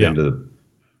said at the end of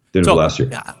last year.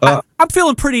 I'm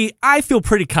feeling pretty. I feel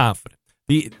pretty confident.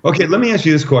 Okay, let me ask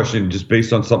you this question, just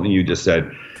based on something you just said.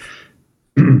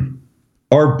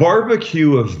 Are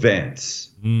barbecue events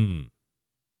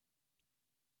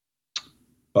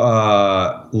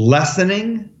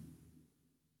lessening,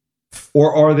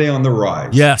 or are they on the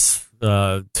rise? Yes,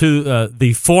 to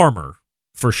the former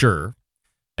for sure,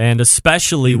 and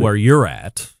especially where you're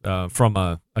at, from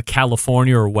a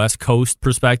California or West Coast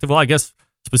perspective. Well, I guess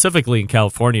specifically in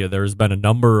California, there's been a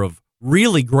number of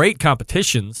really great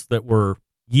competitions that were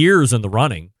years in the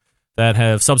running that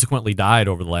have subsequently died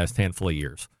over the last handful of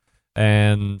years.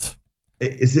 And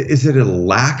is it a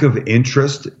lack of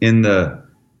interest in the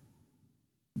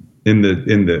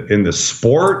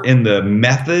sport, in the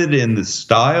method, in the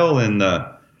style,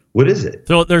 what is it?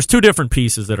 So there's two different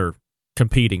pieces that are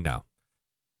competing now.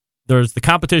 There's the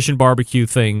competition barbecue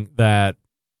thing that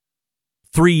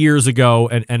 3 years ago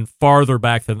and farther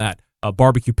back than that,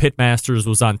 Barbecue Pitmasters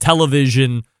was on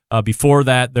television. Before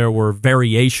that, there were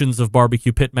variations of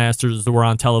Barbecue Pitmasters that were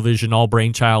on television, all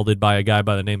brainchilded by a guy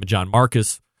by the name of John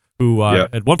Marcus, who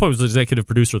at one point was the executive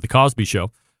producer of The Cosby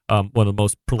Show, one of the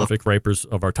most prolific rapers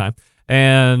of our time.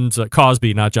 And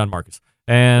Cosby, not John Marcus.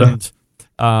 And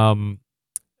I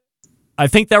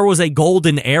think there was a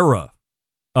golden era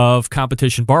of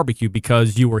competition barbecue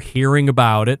because you were hearing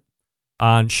about it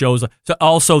on shows. So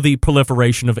also the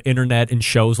proliferation of internet and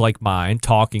shows like mine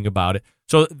talking about it.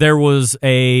 So there was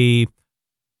a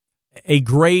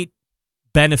great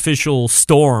beneficial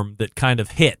storm that kind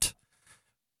of hit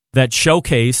that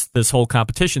showcased this whole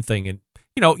competition thing. And,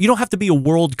 you don't have to be a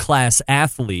world-class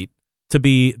athlete to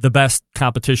be the best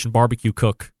competition barbecue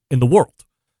cook in the world.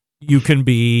 You can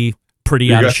be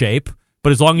pretty out of shape,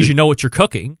 but as long as you know what you're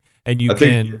cooking and I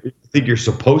think you're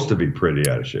supposed to be pretty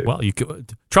out of shape. Well,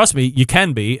 trust me, you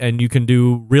can be, and you can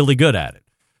do really good at it.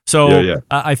 So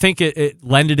I think it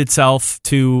lended itself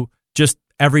to just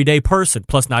everyday person.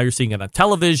 Plus, now you're seeing it on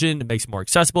television. It makes it more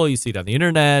accessible. You see it on the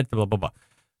internet, blah, blah, blah.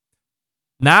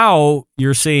 Now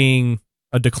you're seeing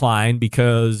a decline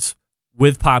because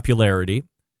with popularity,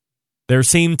 there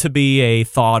seemed to be a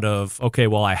thought of, okay,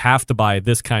 well, I have to buy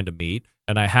this kind of meat,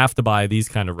 and I have to buy these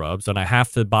kind of rubs, and I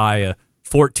have to buy a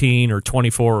 14 or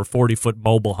 24 or 40-foot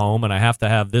mobile home, and I have to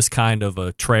have this kind of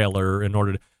a trailer in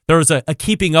order to... There was a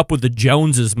keeping up with the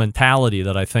Joneses mentality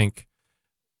that I think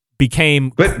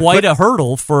became quite a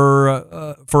hurdle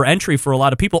for entry for a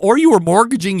lot of people. Or you were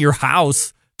mortgaging your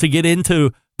house to get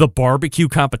into the barbecue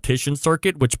competition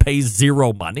circuit, which pays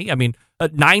zero money. I mean,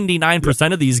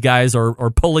 99% of these guys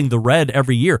are pulling the red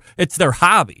every year. It's their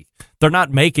hobby. They're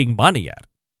not making money at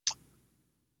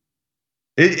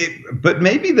it. But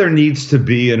maybe there needs to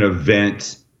be an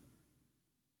event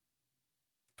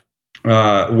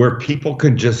where people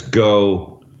can just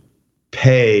go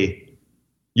pay.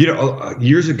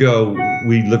 Years ago,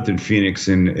 we lived in Phoenix,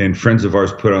 and friends of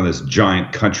ours put on this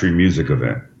giant country music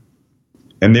event.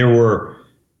 And there were,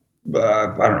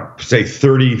 I don't know, say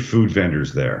 30 food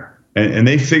vendors there. And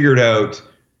they figured out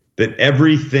that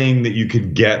everything that you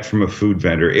could get from a food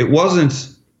vendor, it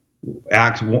wasn't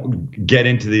get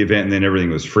into the event and then everything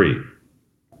was free.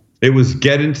 It was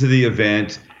get into the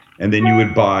event, and then you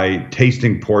would buy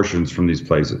tasting portions from these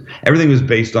places. Everything was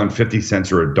based on 50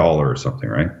 cents or $1 or something,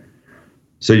 right?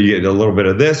 So you get a little bit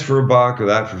of this for $1 or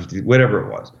that for 50, whatever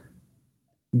it was.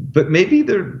 But maybe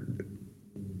there's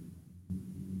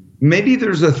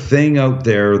a thing out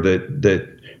there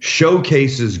that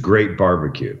showcases great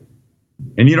barbecue,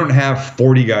 and you don't have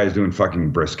 40 guys doing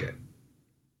fucking brisket.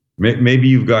 Maybe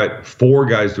you've got 4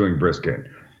 guys doing brisket,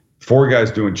 4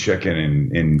 guys doing chicken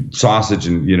and sausage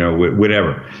and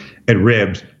whatever, and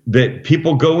ribs, that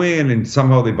people go in and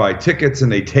somehow they buy tickets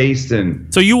and they taste.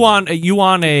 And so you want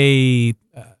a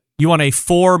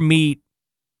 4 meat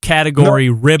category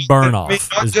rib burn off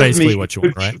is basically what you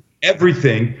want, right?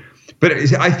 Everything. But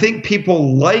I think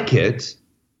people like it.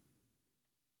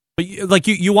 But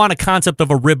you want a concept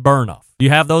of a rib burn off. Do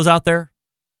you have those out there?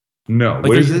 No.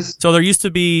 What is this? So there used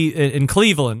to be in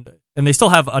Cleveland, and they still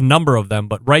have a number of them,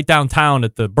 but right downtown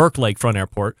at the Burke Lakefront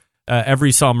Airport,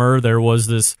 every summer there was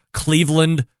this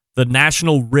Cleveland, the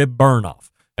National Rib Burn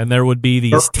Off. And there would be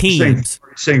these teams.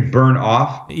 Saying burn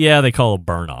off? Yeah, they call it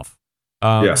burn off.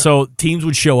 So teams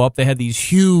would show up. They had these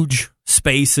huge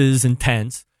spaces and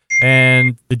tents,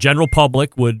 and the general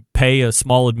public would pay a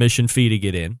small admission fee to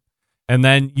get in. And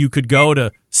then you could go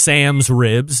to Sam's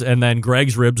Ribs, and then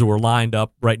Greg's Ribs were lined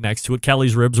up right next to it.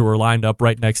 Kelly's Ribs were lined up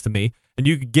right next to me. And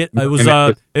you could get,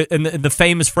 and the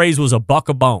famous phrase was $1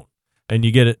 a bone. And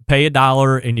you get it, pay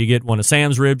 $1, and you get one of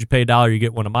Sam's Ribs. You pay $1, you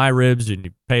get one of my ribs, and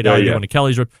you pay $1, you get one of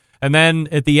Kelly's Ribs. And then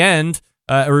at the end,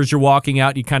 or as you're walking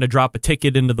out, you kind of drop a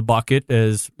ticket into the bucket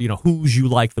as, whose you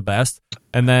like the best.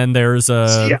 And then there's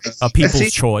a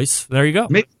people's choice. There you go.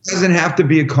 Maybe it doesn't have to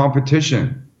be a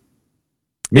competition.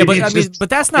 Maybe but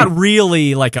that's not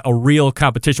really like a real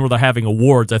competition where they're having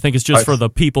awards. I think it's just for the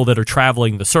people that are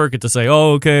traveling the circuit to say,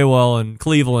 oh, okay, well, in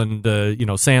Cleveland,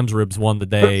 Sam's Ribs won the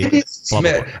day. Blah, blah,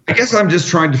 blah. I guess I'm just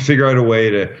trying to figure out a way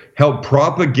to help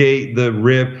propagate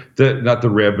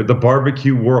the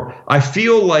barbecue world. I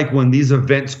feel like when these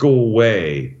events go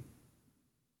away,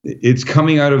 it's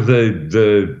coming out of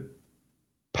the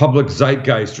public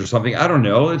zeitgeist or something. I don't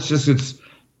know.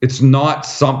 It's not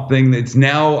something that's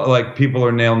now like people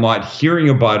are now not hearing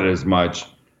about it as much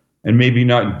and maybe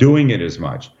not doing it as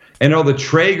much. And all the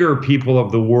Traeger people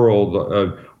of the world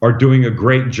are doing a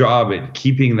great job at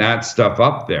keeping that stuff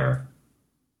up there.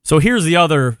 So here's the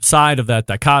other side of that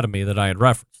dichotomy that I had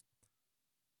referenced.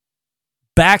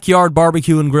 Backyard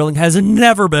barbecue and grilling has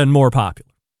never been more popular.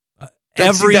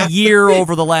 Every year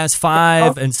over the last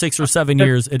 5 and 6 or 7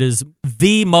 years, it is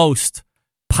the most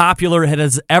popular it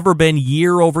has ever been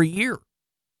year over year.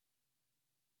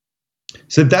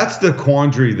 So that's the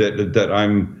quandary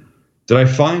that I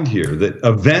find here. That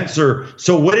events are.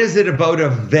 So what is it about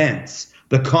events,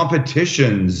 the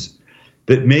competitions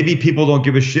that maybe people don't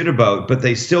give a shit about, but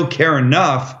they still care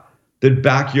enough that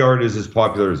backyard is as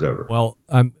popular as ever? Well,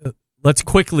 let's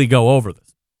quickly go over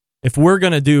this. If we're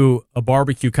going to do a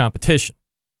barbecue competition,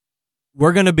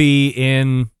 we're going to be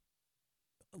in.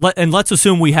 And let's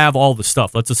assume we have all the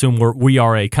stuff. Let's assume we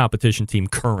are a competition team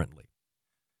currently.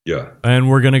 Yeah. And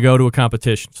we're going to go to a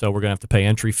competition. So we're going to have to pay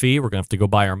entry fee. We're going to have to go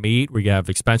buy our meat. We have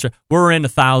expense. We're in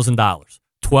 $1,000,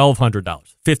 $1,200,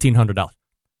 $1,500.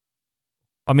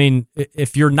 I mean,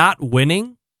 if you're not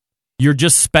winning, you're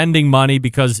just spending money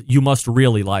because you must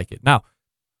really like it. Now,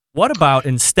 what about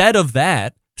instead of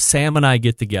that, Sam and I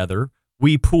get together,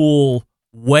 we pool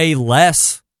way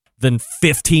less than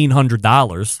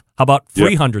 $1,500. How about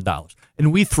 $300?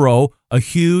 And we throw a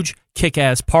huge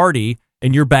kick-ass party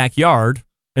in your backyard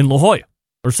in La Jolla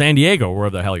or San Diego, or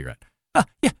wherever the hell you're at.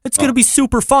 It's going to be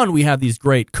super fun. We have these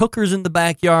great cookers in the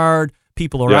backyard.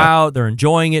 People are out. They're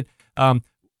enjoying it.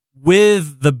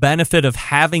 With the benefit of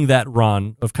having that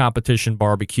run of competition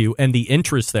barbecue and the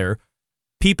interest there,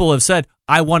 people have said,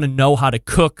 I want to know how to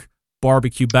cook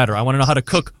barbecue better. I want to know how to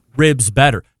cook ribs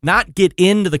better, not get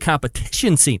into the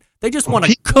competition scene. They just want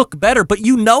to cook better. But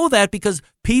you know that because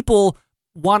people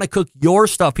want to cook your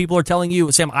stuff. People are telling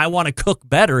you, Sam, I want to cook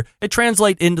better. It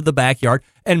translates into the backyard.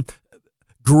 And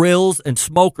grills and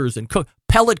smokers and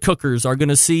pellet cookers are going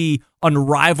to see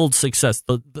unrivaled success,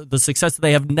 the success that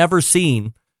they have never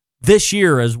seen this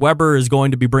year as Weber is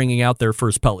going to be bringing out their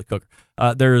first pellet cooker.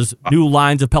 There's new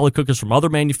lines of pellet cookers from other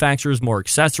manufacturers, more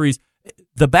accessories.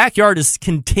 The backyard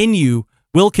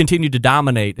will continue to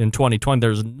dominate in 2020.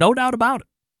 There's no doubt about it.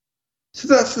 So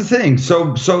that's the thing.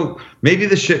 So maybe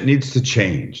the shit needs to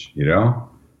change,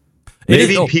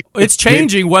 Maybe it's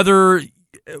changing whether,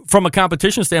 from a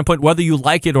competition standpoint, whether you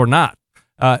like it or not.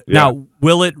 Now,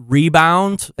 will it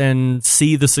rebound and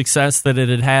see the success that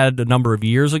it had a number of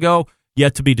years ago?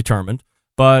 Yet to be determined.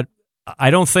 But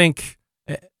I don't think...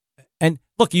 And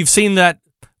look, you've seen that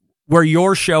where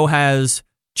your show has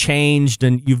changed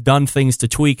and you've done things to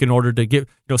tweak in order to get,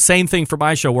 same thing for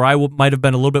my show where I might have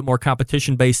been a little bit more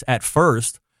competition based at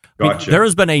first. Gotcha. There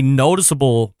has been a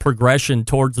noticeable progression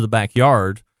towards the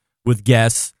backyard with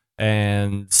guests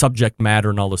and subject matter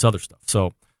and all this other stuff.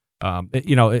 So,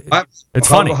 it's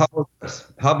funny. How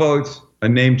about a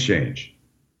name change?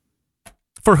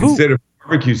 For who? Instead of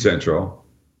Barbecue Central,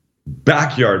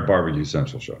 Backyard Barbecue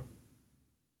Central Show.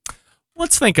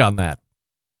 Let's think on that.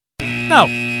 No.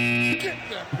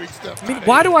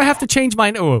 Why do I have to change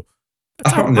my name? Oh,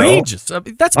 that's outrageous.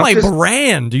 That's my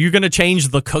brand. Are you going to change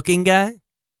the cooking guy?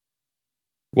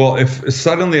 Well, if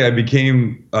suddenly I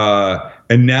became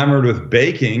enamored with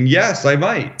baking, yes, I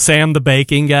might. Sam the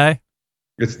baking guy?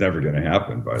 It's never going to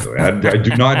happen, by the way.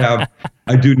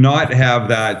 I do not have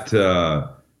that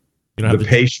the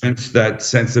patience, that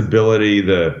sensibility,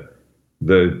 the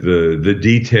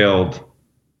detailed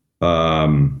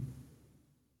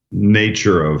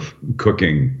nature of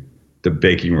cooking the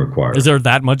baking requires. Is there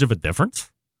that much of a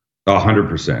difference?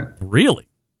 100%. Really?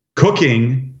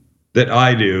 Cooking that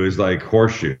I do is like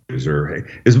horseshoes,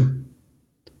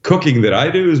 cooking that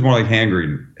I do is more like hand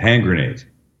grenades.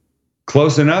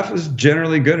 Close enough is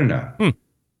generally good enough.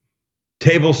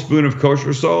 tablespoon of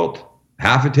kosher salt,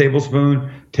 half a tablespoon,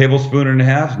 tablespoon and a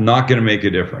half, not going to make a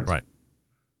difference. Right.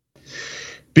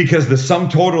 Because the sum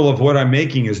total of what I'm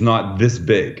making is not this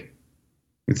big.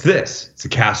 It's this. It's a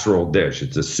casserole dish.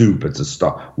 It's a soup. It's a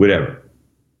stock, whatever.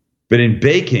 But in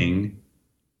baking,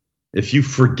 if you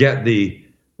forget the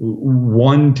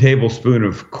 1 tablespoon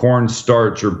of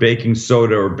cornstarch or baking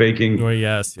soda or baking,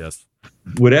 yes,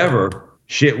 whatever,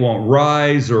 shit won't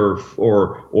rise or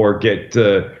get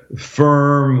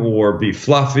firm or be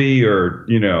fluffy or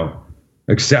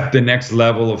accept the next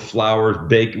level of flour,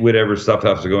 bake whatever stuff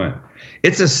has to go in.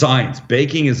 It's a science.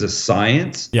 Baking is a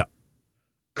science. Yeah.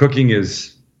 Cooking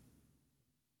is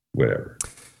whatever.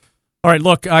 All right,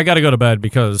 look, I got to go to bed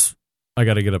because I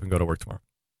got to get up and go to work tomorrow.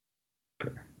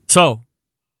 Okay. So,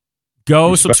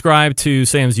 go subscribe to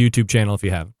Sam's YouTube channel if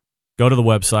you haven't. Go to the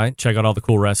website, check out all the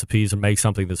cool recipes, and make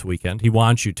something this weekend. He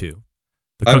wants you to.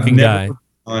 The Cooking Guy.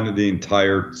 On the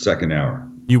entire second hour.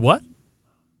 You what?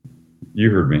 You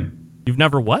heard me. You've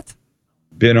never what?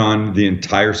 Been on the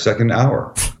entire second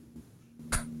hour.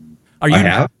 I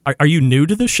have. Are you new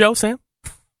to the show, Sam?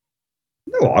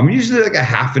 No, I'm usually like a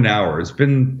half an hour. I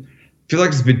feel like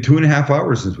it's been 2.5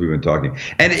 hours since we've been talking.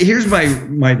 And here's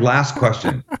my last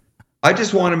question. I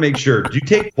just want to make sure. Do you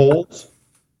take polls?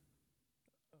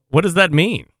 What does that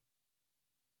mean?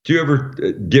 Do you ever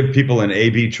give people an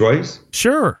A-B choice?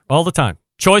 Sure, all the time.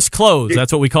 Choice close.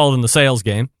 That's what we call it in the sales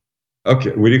game.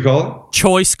 Okay, what do you call it?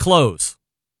 Choice close.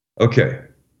 Okay.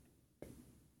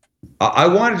 I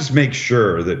want to just make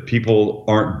sure that people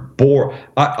aren't bored.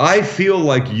 I feel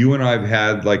like you and I have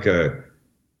had like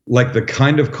the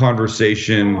kind of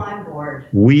conversation. Oh, I'm bored.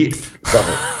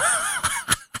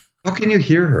 How can you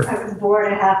hear her? I was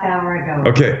bored a half hour ago.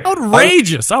 Okay.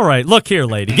 Outrageous. All right, look here,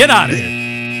 lady. Get out of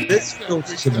here. This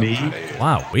feels to me.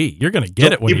 Wow, you're going to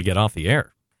get it when you get off the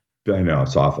air. I know,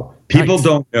 it's awful. People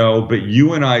don't know, but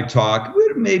you and I talk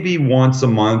maybe once a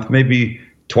month, maybe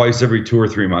twice every 2 or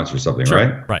 3 months or something, Sure.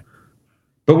 right? Right.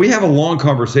 But we have a long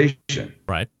conversation.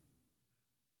 Right.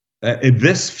 And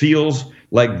this feels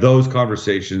like those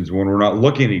conversations when we're not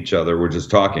looking at each other, we're just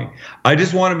talking. I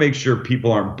just want to make sure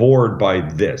people aren't bored by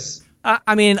this.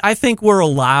 I mean, I think we're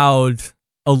allowed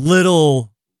a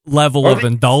little level of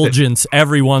indulgence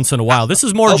every once in a while. This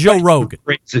is more Joe Rogan.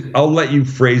 I'll let you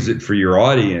phrase it for your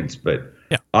audience, but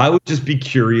I would just be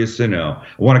curious to know.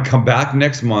 I want to come back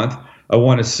next month. I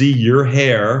want to see your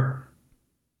hair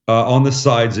on the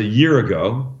sides a year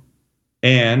ago.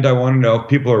 And I want to know if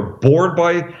people are bored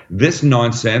by this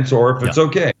nonsense or if it's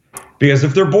okay. Because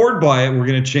if they're bored by it, we're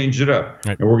going to change it up.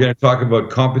 Right. And we're going to talk about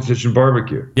competition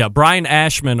barbecue. Yeah, Brian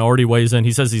Ashman already weighs in.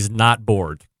 He says he's not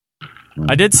bored.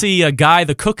 I did see a guy,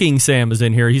 the Cooking Sam, is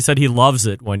in here. He said he loves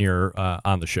it when you're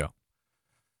on the show.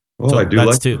 Oh, so I do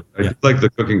like too. I do like the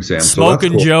Cooking Sam.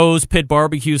 Smoking Joe's Pit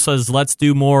Barbecue says, let's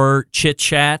do more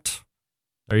chit-chat.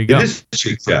 There you go. It is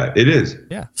chit-chat. It is.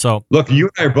 Yeah. So look, you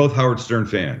and I are both Howard Stern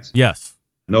fans. Yes.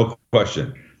 No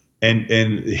question. And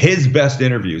his best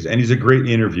interviews, and he's a great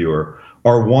interviewer,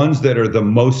 are ones that are the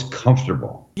most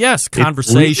comfortable. Yes,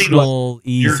 conversational, really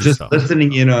easy you're just stuff.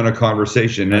 Listening in on a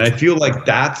conversation. And I feel like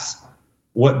that's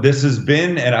what this has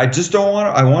been. And I just don't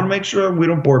want to, I want to make sure we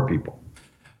don't bore people.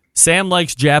 Sam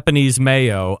likes Japanese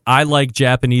mayo. I like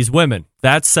Japanese women.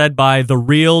 That's said by the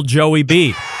real Joey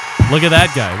B. Look at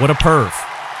that guy. What a perv.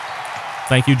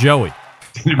 Thank you, Joey.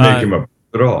 Didn't make him up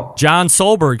at all. John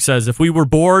Solberg says, if we were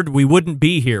bored, we wouldn't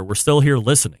be here. We're still here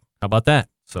listening. How about that?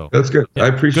 So that's good. I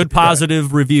appreciate good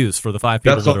positive reviews for the 5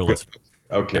 people that are listening.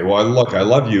 Okay. Well, look, I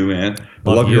love you, man.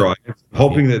 I love your audience.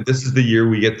 Hoping that this is the year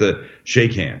we get to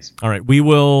shake hands. All right. We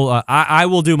will. I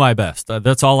will do my best.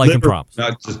 That's all I can promise.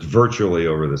 Not just virtually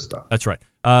over this stuff. That's right.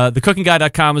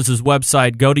 TheCookingGuy.com is his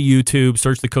website. Go to YouTube,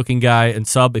 search The Cooking Guy, and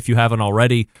sub if you haven't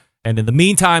already. And in the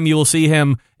meantime, you will see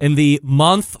him in the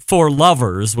Month for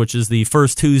Lovers, which is the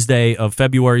first Tuesday of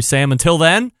February. Sam, until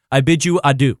then, I bid you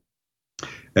adieu.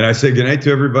 And I say goodnight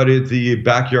to everybody at the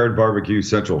Backyard Barbecue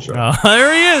Central Show.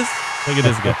 There he is. Look at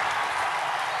this guy.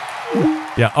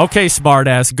 Yeah, okay,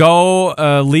 smartass.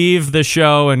 Go leave the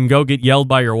show and go get yelled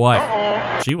by your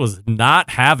wife. She was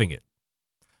not having it.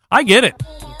 I get it.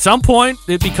 At some point,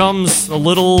 it becomes a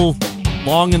little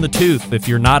long in the tooth if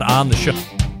you're not on the show.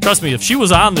 Trust me, if she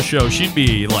was on the show, she'd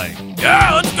be like,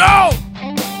 yeah, let's go.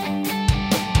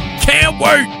 Can't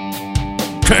wait.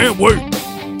 Can't wait.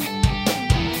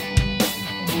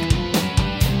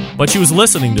 But she was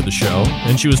listening to the show,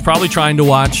 and she was probably trying to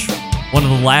watch one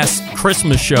of the last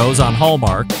Christmas shows on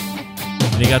Hallmark.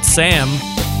 And you got Sam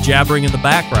jabbering in the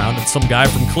background and some guy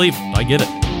from Cleveland. I get it.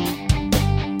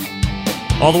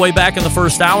 All the way back in the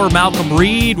first hour, Malcolm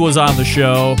Reed was on the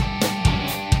show.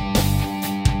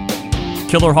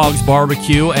 Killer Hogs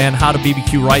Barbecue, and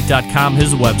howtobbqright.com,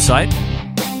 his website.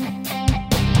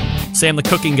 Sam the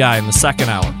Cooking Guy in the second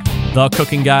hour,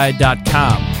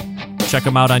 thecookingguy.com. Check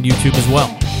him out on YouTube as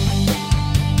well.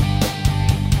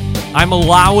 I'm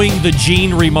allowing the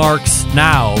Gene remarks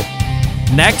now.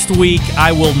 Next week,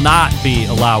 I will not be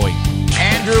allowing.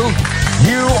 Andrew,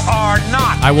 you are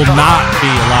not. I will not be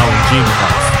allowing Gene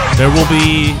remarks. There will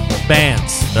be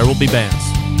bans. There will be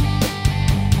bans.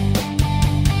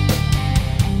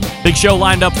 Big show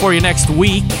lined up for you next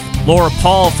week. Laura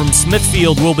Paul from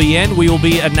Smithfield will be in. We will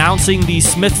be announcing the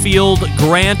Smithfield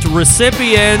grant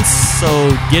recipients, so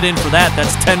get in for that.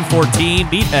 That's 10:14.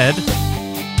 Meathead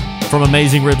from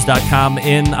AmazingRibs.com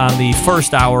in on the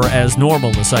first hour as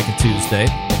normal the second Tuesday.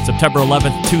 September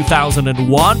 11th,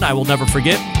 2001. I will never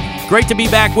forget. Great to be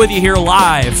back with you here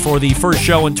live for the first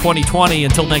show in 2020.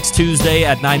 Until next Tuesday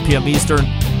at 9 p.m. Eastern.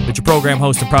 It's your program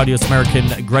host and proud U.S.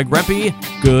 American, Greg Rempe.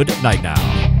 Good night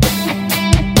now.